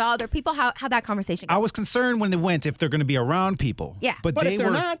if they Yes. saw other people? How'd that conversation go? I was concerned when they went if they're going to be around people. Yeah. But they if they're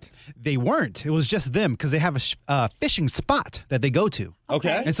were not? They weren't. It was just them because they have a fishing spot that they go to.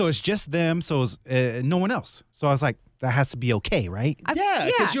 Okay. And so it's just them. So it's no one else. So I was like, that has to be okay, right? Yeah,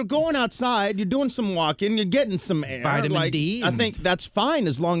 because you're going outside, you're doing some walking, you're getting some air. Vitamin D I and- think that's fine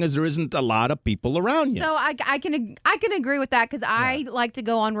as long as there isn't a lot of people around you. So I can agree with that because I like to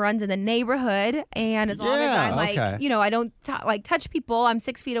go on runs in the neighborhood, and as long as I'm I don't touch people, I'm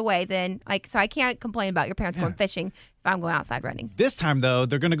 6 feet away. Then so I can't complain about your parents going fishing if I'm going outside running. This time, though,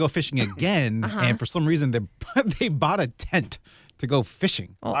 they're going to go fishing again. And for some reason, they bought a tent to go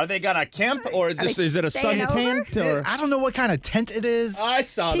fishing. Are they gonna camp or is it a sun staying tent? Or? I don't know what kind of tent it is. I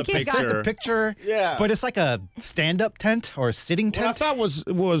saw the PK's picture. got the picture. Yeah. But it's like a stand-up tent or a sitting What I tent. thought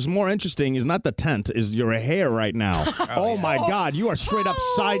was more interesting is not the tent, is your hair right now. Oh my God, you are straight up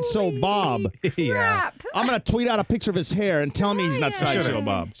Sideshow Bob. Yeah. I'm gonna tweet out a picture of his hair and tell me he's not Sideshow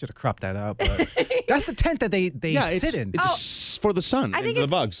Bob. Should have cropped that out. But that's the tent that they sit in. It's for the sun, I think the it's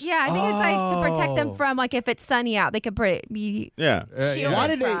bugs. Yeah, I think it's to protect them from if it's sunny out, they could be Yeah.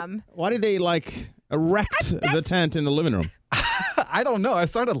 shielded from. Why did they erect the tent in the living room? I don't know. I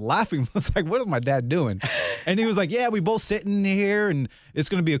started laughing. I was like, what is my dad doing? And he was like, yeah, we both sitting here and it's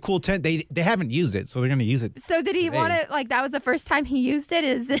going to be a cool tent. They haven't used it, so they're going to use it. So did he today. want it, that was the first time he used it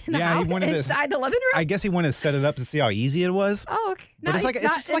is in the house, he wanted inside the living room? I guess he wanted to set it up to see how easy it was. Oh, okay. But it's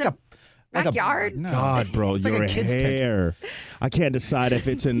just in like a backyard. no. God, bro, It's your like a kid's tent. hair. I can't decide if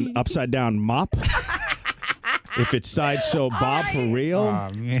it's an upside down mop. If it's Sideshow Bob for real.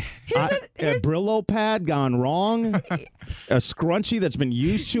 Man. A Brillo pad gone wrong. a scrunchie that's been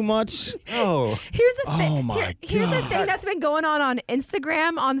used too much. Oh. Here's the thing. Oh, my God. Here's the thing that's been going on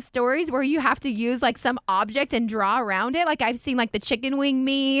Instagram on stories where you have to use like some object and draw around it. Like I've seen like the chicken wing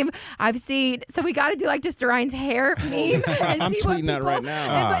meme. So we got to do like just Duryan's hair meme. And I'm see what tweeting that people, right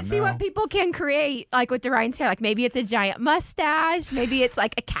now. But see what people can create like with Duryan's hair. Like maybe it's a giant mustache. Maybe it's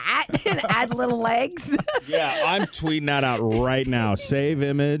like a cat and add little legs. Yeah, I'm tweeting that out right now. Save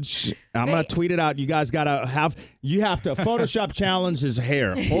image. I'm going to tweet it out. You guys got to have Photoshop challenge his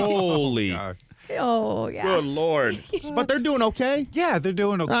hair. Holy. Oh, yeah. Good Lord. But they're doing okay? Yeah, they're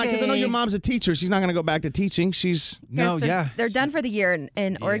doing okay. Because I know your mom's a teacher. She's not going to go back to teaching. They're done for the year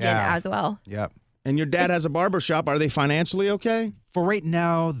in Oregon as well. Yep. And your dad has a barber shop. Are they financially okay? For right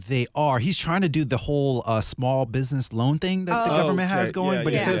now, they are. He's trying to do the whole small business loan thing that the government has going,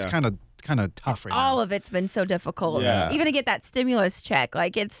 but he says kind of tough right now. All of it's been so difficult. Yeah. Even to get that stimulus check,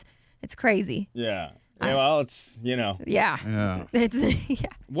 like it's crazy. Yeah. Well, it's, Yeah. It's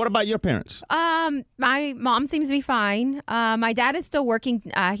What about your parents? My mom seems to be fine. My dad is still working.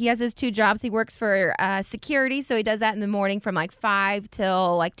 He has his 2 jobs. He works for security, so he does that in the morning from like 5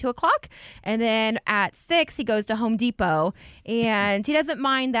 till like 2 o'clock. And then at 6, he goes to Home Depot. And he doesn't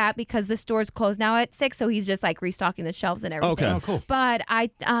mind that because the store's closed now at 6, so he's just like restocking the shelves and everything. Okay. Oh, cool. But I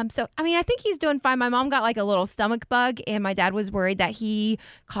think he's doing fine. My mom got like a little stomach bug, and my dad was worried that he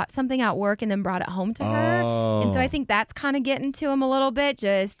caught something at work and then brought it home to her. And so I think that's kind of getting to him a little bit.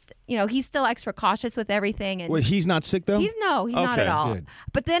 Just, he's still extra cautious with everything. And Wait, he's not sick though? He's not at all. Good.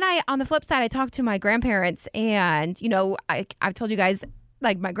 But then on the flip side, I talked to my grandparents, and I've told you guys,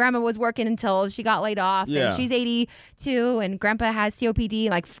 like my grandma was working until she got laid off, and she's 82, and grandpa has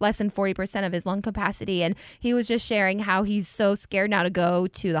COPD, like less than 40% of his lung capacity. And he was just sharing how he's so scared now to go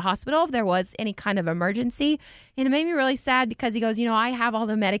to the hospital if there was any kind of emergency. And it made me really sad because he goes, I have all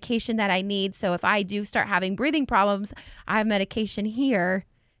the medication that I need. So if I do start having breathing problems, I have medication here.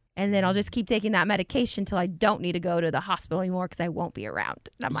 And then I'll just keep taking that medication until I don't need to go to the hospital anymore because I won't be around.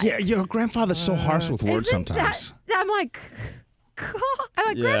 And I'm like, yeah, your grandfather's so harsh with words sometimes. I'm like,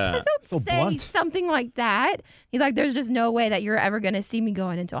 Grandpa, don't say something like that. He's like, there's just no way that you're ever going to see me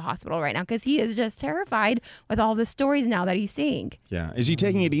going into a hospital right now because he is just terrified with all the stories now that he's seeing. Yeah. Is he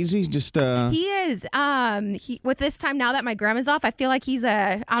taking it easy? Just He is. With this time now that my grandma's off, I feel like he's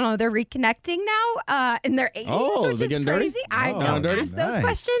they're reconnecting now in their 80s, which is crazy. I don't ask those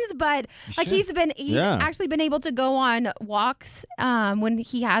questions, but like he's actually been able to go on walks when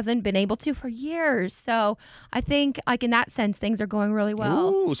he hasn't been able to for years. So I think like in that sense, things are going really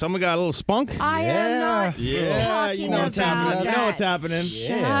well. Ooh, someone got a little spunk? I am not you know what's happening. You know what's happening.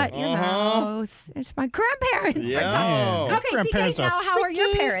 Shut your mouth. It's my grandparents. Yeah. Okay, grandparents now, how are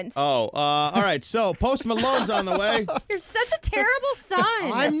your parents? Oh, all right. So Post Malone's on the way. You're such a terrible son.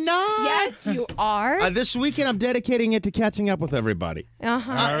 I'm not. Yes, you are. This weekend, I'm dedicating it to catching up with everybody.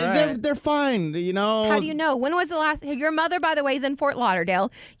 Uh-huh. They're fine, How do you know? When was the last? Your mother, by the way, is in Fort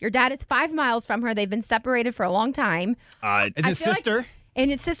Lauderdale. Your dad is 5 miles from her. They've been separated for a long time. And his sister? And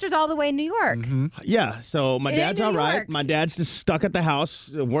his sister's all the way in New York. Mm-hmm. Yeah, so my dad's all right. My dad's just stuck at the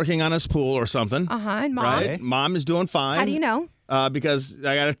house working on his pool or something. And mom? Right? Mom is doing fine. How do you know? Because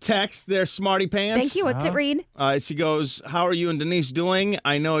I got a text there, Smarty Pants. Thank you. What's it read? She goes, how are you and Denise doing?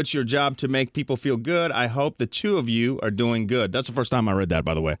 I know it's your job to make people feel good. I hope the 2 of you are doing good. That's the first time I read that,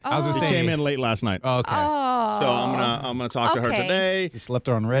 by the way. I was It came in late last night. Oh, okay. So I'm gonna talk to her today. Just left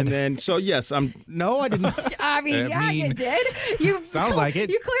her on red. And then, so yes, No, I didn't. I mean, you did. You sounds like it.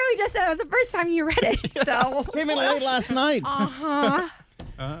 You clearly just said it was the first time you read it. So came in late last night.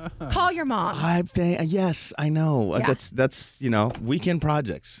 Call your mom. Yes, I know. Yeah. That's weekend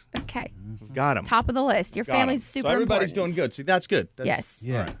projects. Okay. Got him. Top of the list. Your family's super so everybody's important. doing good. See, that's good. Yes.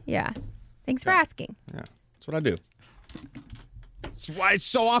 Yeah. Yeah. Thanks for asking. Yeah. That's what I do. That's why it's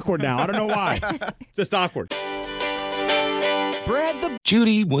so awkward now. I don't know why. Just awkward.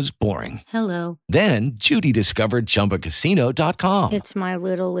 Judy was boring. Hello. Then Judy discovered ChumbaCasino.com. It's my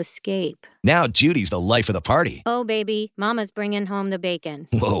little escape. Now Judy's the life of the party. Oh, baby, mama's bringing home the bacon.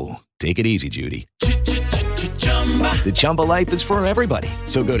 Whoa, take it easy, Judy. The Chumba life is for everybody.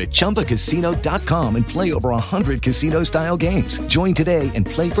 So go to ChumbaCasino.com and play over 100 casino-style games. Join today and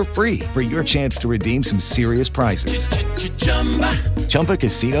play for free for your chance to redeem some serious prizes.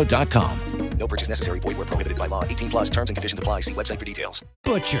 ChumbaCasino.com. No purchase necessary. Void where prohibited by law. 18+ terms and conditions apply. See website for details.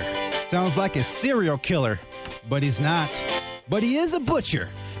 Butcher. Sounds like a serial killer, but he's not. But he is a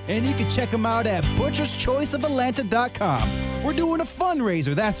butcher, and you can check him out at butcherschoiceofatlanta.com. We're doing a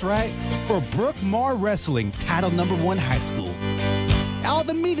fundraiser, that's right, for Brook Mar Wrestling, Title #1 High School. All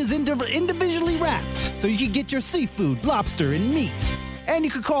the meat is individually wrapped, so you can get your seafood, lobster, and meat. And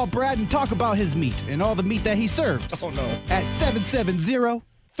you can call Brad and talk about his meat and all the meat that he serves. Oh, no. At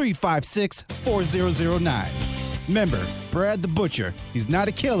 770-356-4009. Remember, Brad the Butcher. He's not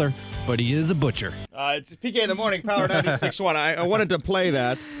a killer, but he is a butcher. It's PK in the morning, Power 96.1. I wanted to play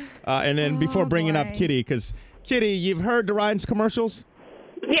that, and then before bringing up Kitty, because Kitty, you've heard Duryan's commercials?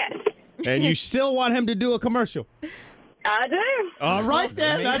 Yes. And you still want him to do a commercial? I do. All right,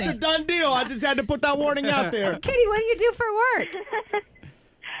 then. Amazing. That's a done deal. I just had to put that warning out there. Kitty, what do you do for work?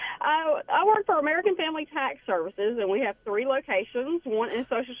 I work for American Family Tax Services, and we have 3 locations, one in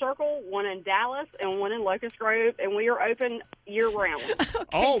Social Circle, one in Dallas, and one in Locust Grove, and we are open year-round.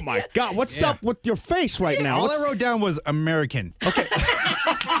 Oh, my God. What's up with your face right now? All I wrote down was American. Okay.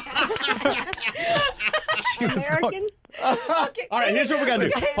 American? All right, here's what we're going to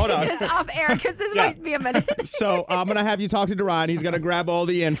do. Hold on. Take this off air because this Yeah. might be a minute. So I'm going to have you talk to Duryan. He's going to grab all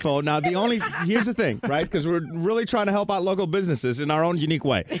the info. Now, here's the thing, right? Because we're really trying to help out local businesses in our own unique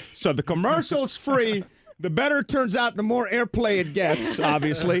way. So the commercial's free. The better it turns out, the more airplay it gets,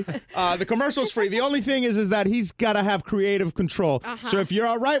 obviously. The commercial's free. The only thing is that he's got to have creative control. So if you're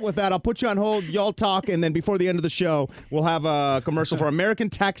all right with that, I'll put you on hold. Y'all talk, and then before the end of the show, we'll have a commercial for American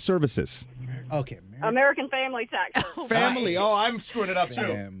Tax Services. Okay. American Family Tax Services. Family. Oh, I'm screwing it up,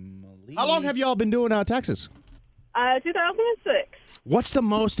 too. How long have y'all been doing taxes? 2006. What's the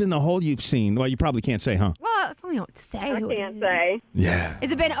most in the hole you've seen? Well, you probably can't say, huh? Well, something you don't say. I can't say. Yeah.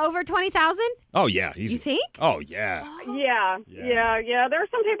 Has it been over 20,000? Oh, yeah. Easy. You think? Oh, yeah. Yeah. There are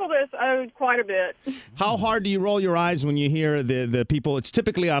some people that's owed quite a bit. How hard do you roll your eyes when you hear the people? It's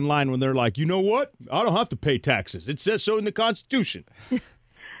typically online when they're like, you know what? I don't have to pay taxes. It says so in the Constitution.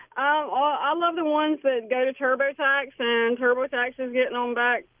 I love the ones that go to TurboTax, and TurboTax is getting on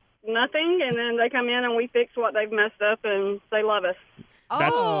back nothing, and then they come in and we fix what they've messed up, and they love us.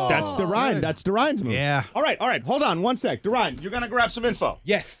 That's Duryan. That's Duryan's move. Yeah. All right. Hold on one sec. Duryan, you're going to grab some info.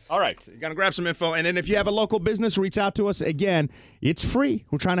 Yes. All right. You're going to grab some info, and then if you have a local business, reach out to us. Again, it's free.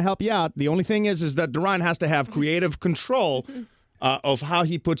 We're trying to help you out. The only thing is that Duryan has to have creative control of how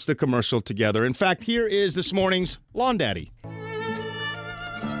he puts the commercial together. In fact, here is this morning's Lawn Daddy.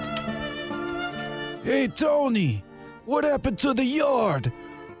 Hey, Tony, what happened to the yard?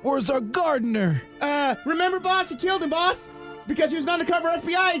 Where's our gardener? Remember, boss? You killed him, boss. Because he was an undercover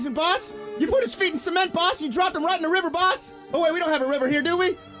FBI agent, boss. You put his feet in cement, boss. You dropped him right in the river, boss. Oh, wait, we don't have a river here, do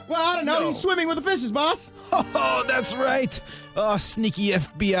we? Well, I don't know. No. He's swimming with the fishes, boss. Oh, that's right. Sneaky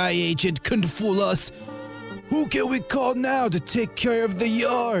FBI agent couldn't fool us. Who can we call now to take care of the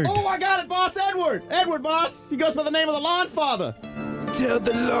yard? Oh, I got it, boss. Edward. Edward, boss. He goes by the name of the Lawn Father. Tell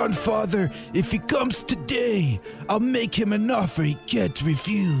the lawn father if he comes today, I'll make him an offer he can't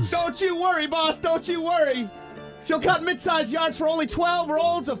refuse. Don't you worry, boss. Don't you worry. She'll cut mid-sized yards for only 12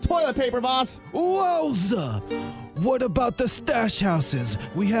 rolls of toilet paper, boss. Wowza! What about the stash houses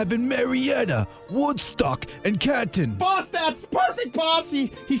we have in Marietta, Woodstock, and Canton? Boss, that's perfect, boss.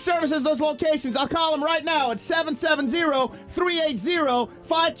 He services those locations. I'll call him right now at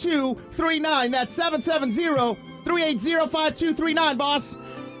 770-380-5239. That's 770-380-5239, boss.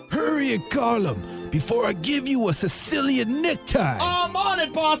 Hurry and call him before I give you a Sicilian necktie. I'm on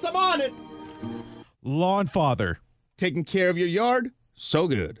it, boss. I'm on it. Lawn Father. Taking care of your yard? So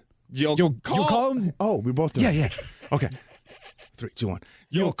good. You'll call him? Oh, we both do. Yeah. Okay. 3, 2, 1.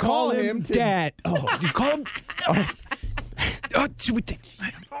 You'll call him Dad. Oh, you call him? Oh,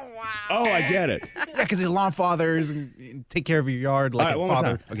 I get it. Yeah, because he's Lawn Fathers and take care of your yard like All right, a one more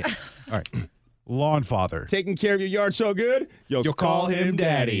father. Okay. All right. Lawn Father. Taking care of your yard so good, you'll call him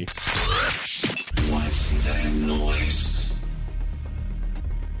Daddy. What's that noise?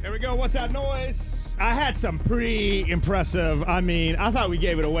 There we go. What's that noise? I had some pretty impressive. I thought we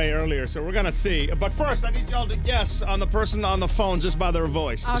gave it away earlier, so we're going to see. But first, I need y'all to guess on the person on the phone just by their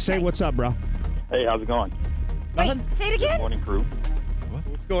voice. Okay. Say what's up, bro. Hey, how's it going? Nothing? Say it again. Good morning, crew.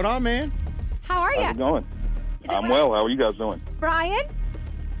 What's going on, man? How are How's you? it going? Is it I'm well. How are you guys doing? Brian?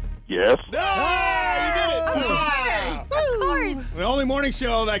 Yes. Ah, you did it. Of course. The only morning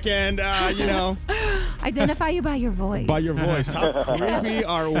show that can, Identify you by your voice. by your voice. How creepy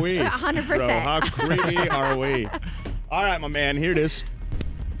are we? 100%. Bro, how creepy are we? All right, my man, here it is.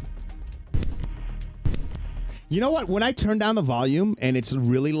 You know what? When I turn down the volume and it's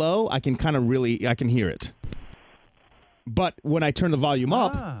really low, I can hear it. But when I turn the volume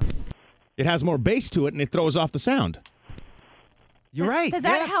up, it has more bass to it and it throws off the sound. You're right. Does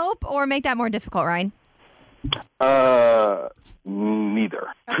that help or make that more difficult, Ryan? Neither.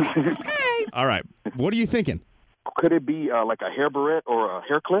 Okay. All right. What are you thinking? Could it be like a hair barrette or a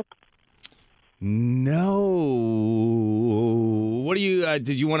hair clip? No. What do you,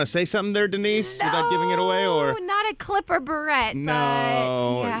 did you want to say something there, Denise, without giving it away? Or not a clip or barrette,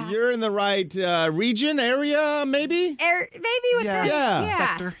 no, but yeah. You're in the right region, area, maybe? Maybe with the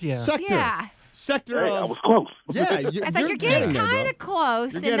Sector, yeah. Sector. Yeah. Sector Hey, I of... was close. Yeah, It's like you're getting kind of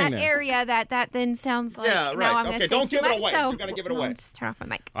close You're in that getting there. area that then sounds like Yeah, right. now I'm going Okay, to say don't too give it much, away. so You're gonna give it away. I'll just turn off my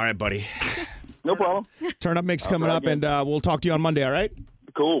mic. All right, buddy. No problem. Turn Up Mix I'll coming try up, again. and we'll talk to you on Monday, all right?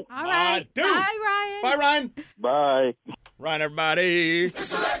 Cool. All right. dude. Bye, Ryan. Bye, Ryan. Bye. Ryan, everybody.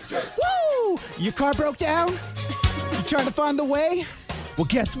 Woo! Your car broke down? You trying to find the way? Well,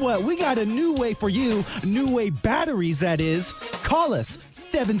 guess what? We got a new way for you. New Way batteries, that is. Call us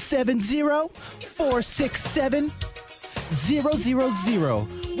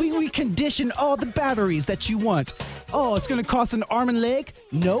 770-467-000. We condition all the batteries that you want. Oh, it's going to cost an arm and leg?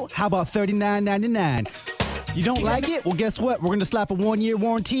 No. How about $39.99? You don't like it? Well, guess what? We're going to slap a 1-year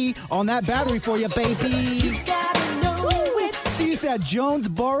warranty on that battery for you, baby. See us at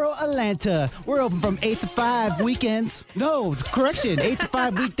Jonesboro, Atlanta. We're open from 8 to 5 weekends. No, correction, 8 to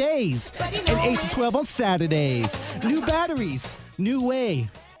 5 weekdays. And 8 to 12 on Saturdays. New batteries, New Way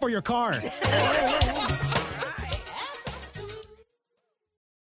for your car.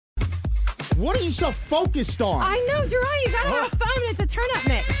 What are you so focused on? I know, Duryan, you got to have fun. It's a turn-up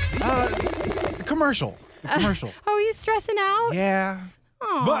mix. The commercial. Oh, are you stressing out? Yeah.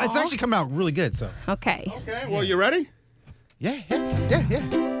 Aw. But it's actually coming out really good, so. Okay. Okay, well, you ready? Yeah.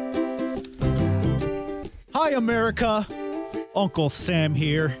 Hi, America. Uncle Sam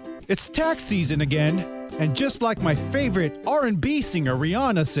here. It's tax season again, and just like my favorite R&B singer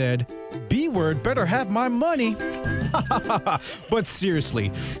Rihanna said, B-word better have my money. But seriously,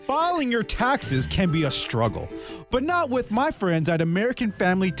 filing your taxes can be a struggle, but not with my friends at American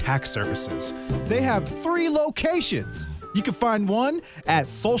Family Tax Services. They have 3 locations. You can find one at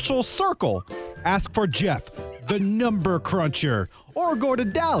Social Circle. Ask for Jeff, the number cruncher. Or go to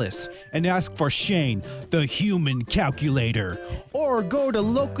Dallas and ask for Shane, the human calculator. Or go to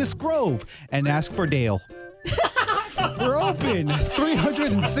Locust Grove and ask for Dale. We're open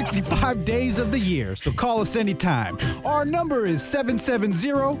 365 days of the year, so call us anytime. Our number is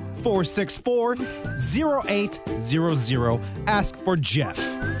 770-464-0800. Ask for Jeff.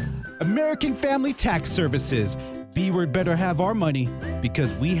 American Family Tax Services. B-word better have our money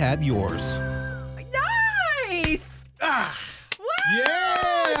because we have yours. Nice! Ah!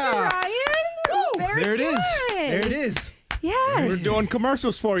 Wow! Duryan! Very There it is. good. There it is. Yes. We're doing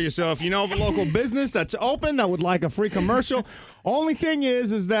commercials for you, so if you know of a local business that's open that would like a free commercial, only thing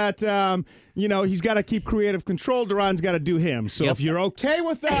is that, he's got to keep creative control. Duryan's got to do him. So if you're okay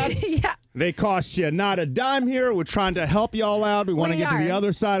with that, yeah. They cost you not a dime here. We're trying to help y'all out. We want to We get to the are.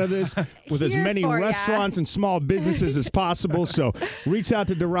 other side of this with as Here many for ya. restaurants and small businesses as possible. So reach out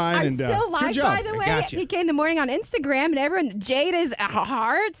to Duryan I'm and still good live, job. by the way, at PK in the morning on Instagram, and everyone, Jade is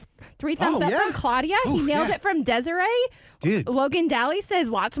hearts. 3 thumbs Oh, up yeah. from Claudia. He Ooh, nailed yeah. it from Desiree. Dude. Logan Daly says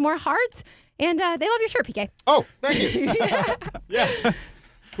lots more hearts, and they love your shirt, PK. Oh, thank you. Yeah.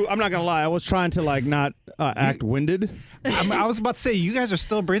 I'm not going to lie. I was trying to not act winded. I was about to say, you guys are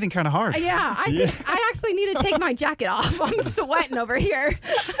still breathing kind of hard. Yeah, I think I actually need to take my jacket off. I'm sweating over here.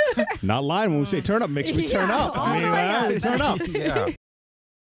 Not lying. When we say turn up mix, we turn Yeah, up. all the way up. We turn up. Yeah.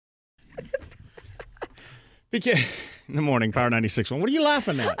 PK in the morning, Power 96.1. What are you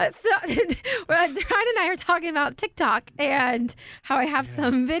laughing at? Well, Duryan and I are talking about TikTok and how I have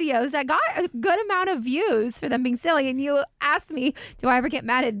some videos that got a good amount of views for them being silly. And you asked me, do I ever get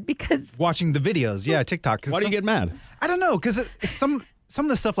mad because Watching the videos, yeah, TikTok. Why do you get mad? I don't know, because it's some of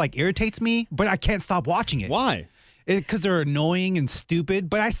the stuff irritates me, but I can't stop watching it. Why? Because they're annoying and stupid,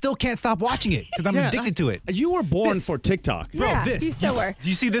 but I still can't stop watching it because I'm addicted to it. You were born for TikTok. Bro, Yeah, this. you still were. Do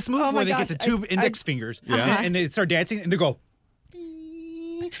you see this move Oh my where they gosh, get the 2 index fingers and they start dancing and they go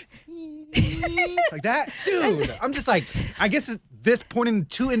like that? Dude, I'm just like, I guess it's this pointing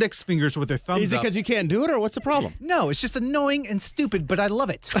 2 index fingers with their thumbs Is it up. because you can't do it, or what's the problem? No, it's just annoying and stupid, but I love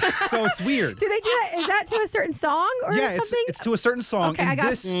it. So it's weird. do they do that? Is that to a certain song or Yeah, something? it's to a certain song, Okay, and I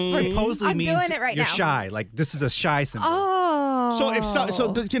got- this supposedly I'm means doing it right you're now. shy. Like, this is a shy symbol. Oh. So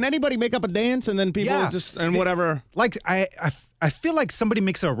can anybody make up a dance and then people just and whatever? Like, I feel like somebody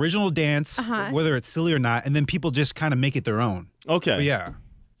makes an original dance, whether it's silly or not, and then people just kind of make it their own. Okay. But yeah.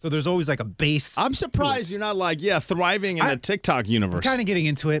 So there's always a base. I'm surprised you're not thriving in the TikTok universe. I'm kind of getting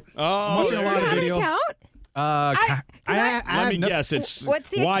into it. Oh, watching a lot of video. Let me guess. It's What's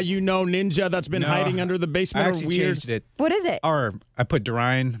the- why you know Ninja that's been hiding under the I basement. actually or weird. changed it. What is it? Or I put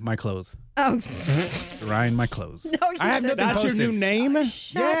Duryan my clothes. Oh. Duryan my clothes. No, you I have didn't. nothing That's your posted. new name?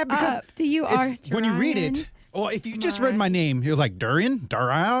 Yeah, because up. You are when you read Duryan. it. Well, if you just read my name, you're like Duryan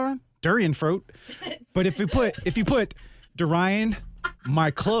Fruit. But if you put Duryan,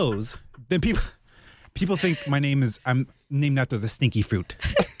 my clothes, then people think I'm named after the stinky fruit,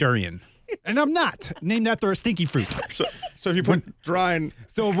 Duryan. And I'm not named after a stinky fruit. So if you put Duryan...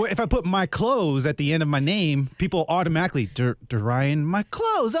 So if I put my clothes at the end of my name, people automatically, Duryan, my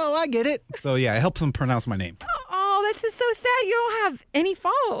clothes. Oh, I get it. So yeah, it helps them pronounce my name. Oh, that's just so sad. You don't have any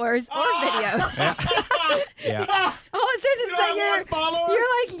followers or videos. Yeah. All it says is that you're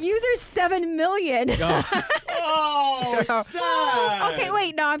like user 7 million. Oh, sad. Okay,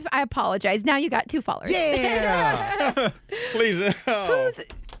 wait. No, I apologize. Now you got 2 followers. Yeah. Please.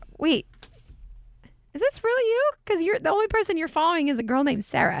 Wait. Is this really you? Because you're the only person you're following is a girl named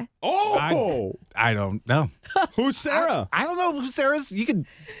Sarah. Oh! I don't know. Who's Sarah? I don't know who Sarah is. You can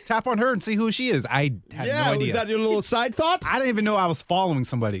tap on her and see who she is. I had no idea. Was that your little side thought? I didn't even know I was following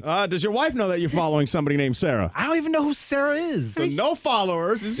somebody. Does your wife know that you're following somebody named Sarah? I don't even know who Sarah is. So no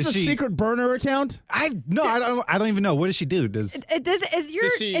followers. Is this a secret burner account? I don't even know. What does she do? Is it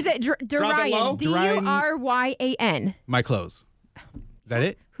Duryan? Duryan. My clothes. Is that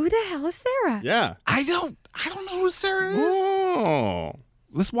it? Who the hell is Sarah? Yeah. I don't know who Sarah is. Oh.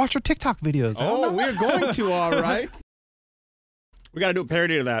 Let's watch her TikTok videos. Oh, we're going to, all right. We got to do a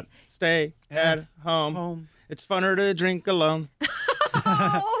parody of that. Stay at home. It's funner to drink alone.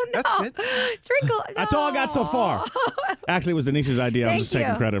 Oh, no. That's good. That's all I got so far. Actually, it was Denise's idea. I'm just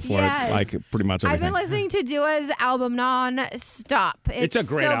taking credit for it. Like pretty much everything. I've been listening to Dua's album non-stop. It's a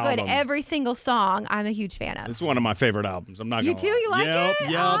great so album. Good. Every single song I'm a huge fan of. It's one of my favorite albums. I'm not You gonna too? lie. You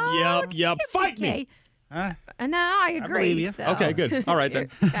like it? Yep. Fight me. No, I agree. believe you. So. Okay, good. All right, then.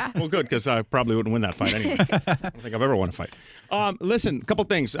 Well, good, because I probably wouldn't win that fight anyway. I don't think I've ever won a fight. Listen, a couple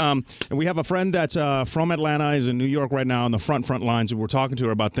things. We have a friend that's from Atlanta, is in New York right now on the front lines, and we're talking to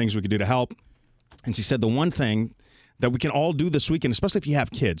her about things we could do to help. And she said the one thing that we can all do this weekend, especially if you have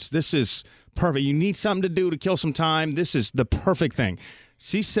kids, this is perfect. You need something to do to kill some time. This is the perfect thing.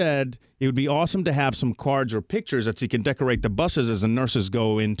 She said it would be awesome to have some cards or pictures that you can decorate the buses as the nurses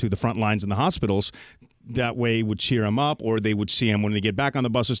go into the front lines in the hospitals. That way it would cheer them up, or they would see them when they get back on the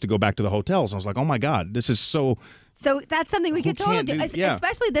buses to go back to the hotels. I was like, oh, my God, this is so... So that's something we could totally do, yeah.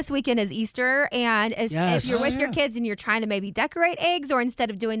 especially this weekend is Easter, and if you're with your kids and you're trying to maybe decorate eggs, or instead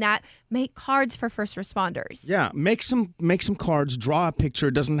of doing that, make cards for first responders. Yeah, make some cards, draw a picture.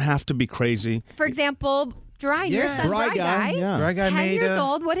 It doesn't have to be crazy. For example, Duryan, your son's Dry Guy. Dry Guy 10 years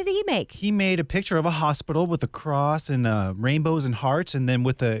old. What did he make? He made a picture of a hospital with a cross and rainbows and hearts, and then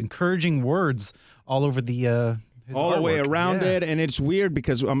with the encouraging words all over the all the way around it. And it's weird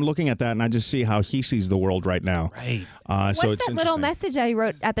because I'm looking at that and I just see how he sees the world right now. Right. What's so it's that little message I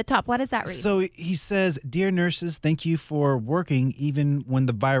wrote at the top? What does that read? So he says, "Dear nurses, thank you for working even when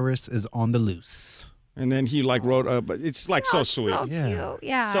the virus is on the loose." And then he wrote, but it's so sweet. So cute.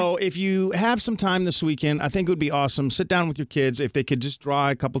 Yeah. So if you have some time this weekend, I think it would be awesome. Sit down with your kids. If they could just draw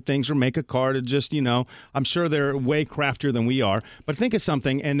a couple things or make a card, or just, I'm sure they're way craftier than we are. But think of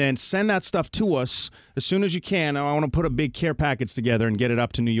something and then send that stuff to us as soon as you can. I want to put a big care package together and get it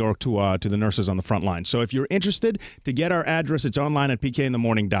up to New York to the nurses on the front line. So if you're interested, to get our address, it's online at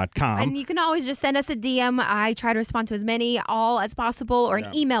pkinthemorning.com. And you can always just send us a DM. I try to respond to as many as possible, or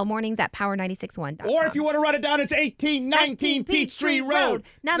an email, mornings@power961.com. Or if you want to write it down, it's 1819 Peachtree Road,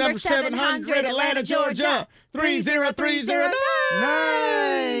 number 700, Atlanta, Georgia,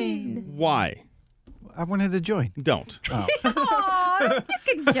 30309. Why? I wanted to join. Don't. Oh. Aw, you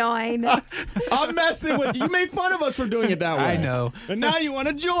can join. I'm messing with you. You made fun of us for doing it that way. I know. And now you want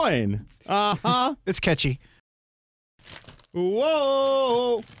to join. Uh-huh. It's catchy.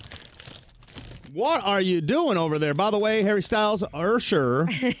 Whoa. What are you doing over there? By the way, Harry Styles, Usher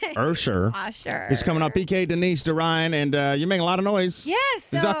is coming up. PK, Denise, Duryan, and you're making a lot of noise. Yes.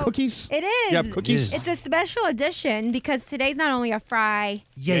 Is that cookies? It is. You have cookies? It's a special edition because today's not only a Friday,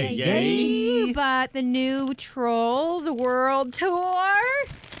 Yay. but the new Trolls World Tour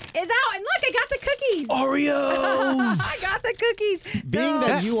is out. And look, I got the cookies. Oreos. I got the cookies. Being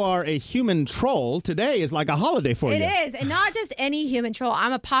that you are a human troll, today is like a holiday for you. It is. And not just any human troll.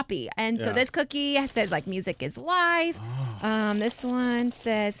 I'm a poppy. And so this cookie says music is life. This one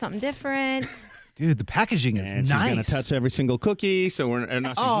says something different. Dude, the packaging is nice. She's going to touch every single cookie. So now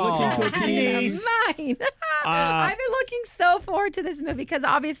she's licking cookies. Mine. I've been looking so forward to this movie because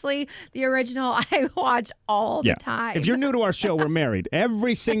obviously the original I watch all the time. If you're new to our show, we're married.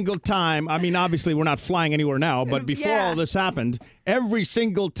 Every single time, obviously we're not flying anywhere now, but before all this happened, every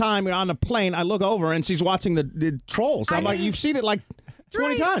single time we're on the plane, I look over and she's watching the Trolls. I'm like, you've seen it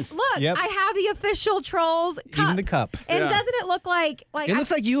 20 times. Look, I have the official Trolls cup. Even the cup. And doesn't it look like it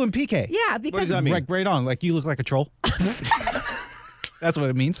looks like you and PK. Yeah, because what does that mean? Right on. Like you look like a troll. That's what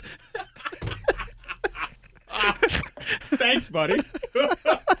it means. Thanks, buddy.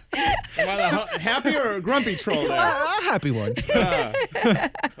 Am I the happy or grumpy troll there? A happy one.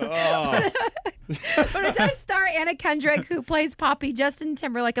 But it does star Anna Kendrick, who plays Poppy, Justin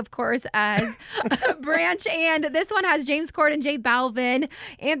Timberlake, of course, as Branch. And this one has James Corden, J Balvin,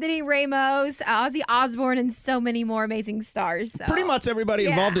 Anthony Ramos, Ozzy Osbourne, and so many more amazing stars. So. Pretty much everybody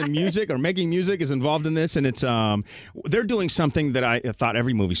involved in music or making music is involved in this, and it's they're doing something that I thought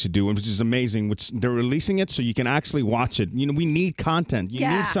every movie should do, which is amazing. Which they're releasing it so you can actually watch it. You know, we need content. You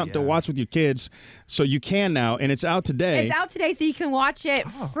need something to watch with your kids, so you can now, and it's out today. It's out today, so you can watch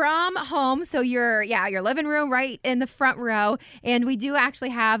it from home. So your living room right in the front row. And we do actually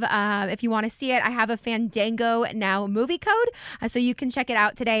have, if you want to see it, I have a Fandango Now movie code, so you can check it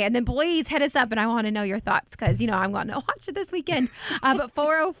out today. And then please hit us up, and I want to know your thoughts because, I'm going to watch it this weekend. But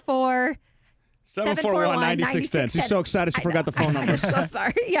 404- 741-9610. She's so excited she forgot the phone number. I'm so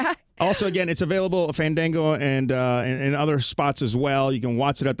sorry. Yeah. Also, again, it's available at Fandango and other spots as well. You can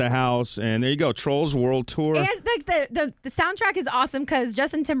watch it at the house. And there you go, Trolls World Tour. And the soundtrack is awesome because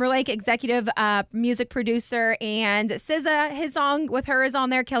Justin Timberlake, executive music producer, and SZA, his song with her is on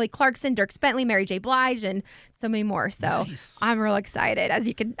there. Kelly Clarkson, Dierks Bentley, Mary J. Blige, and so many more. So I'm real excited. As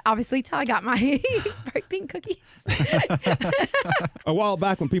you can obviously tell, I got my bright pink cookies. A while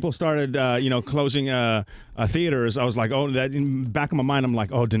back when people started, closing theaters, I was like, that in the back of my mind, I'm like,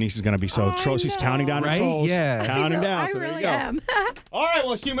 Denise is going to be so troll. She's counting down the trolls. Yeah. Counting down. I So really there you go. am. All right,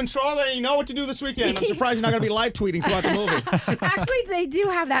 well, human troll, then you know what to do this weekend. I'm surprised you're not going to be live tweeting throughout the movie. Actually, they do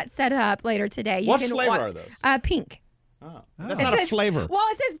have that set up later today. What flavor are those? Pink. Oh, that's not a flavor. Well,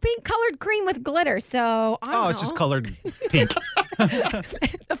 it says pink colored cream with glitter, so I don't know. It's just colored pink.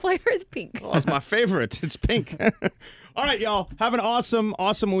 The flavor is pink. Oh, it's my favorite. It's pink. All right, y'all. Have an awesome,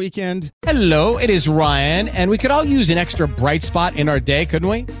 awesome weekend. Hello, it is Ryan, and we could all use an extra bright spot in our day, couldn't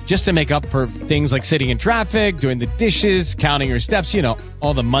we? Just to make up for things like sitting in traffic, doing the dishes, counting your steps,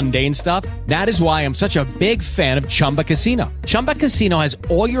 all the mundane stuff. That is why I'm such a big fan of Chumba Casino. Chumba Casino has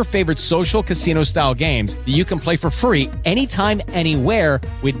all your favorite social casino-style games that you can play for free anytime, anywhere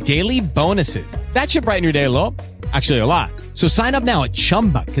with daily bonuses. That should brighten your day a little. Actually, a lot. So sign up now at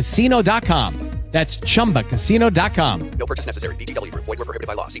ChumbaCasino.com. That's ChumbaCasino.com. No purchase necessary. VGW Group. Void where prohibited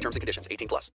by law. See terms and conditions. 18+.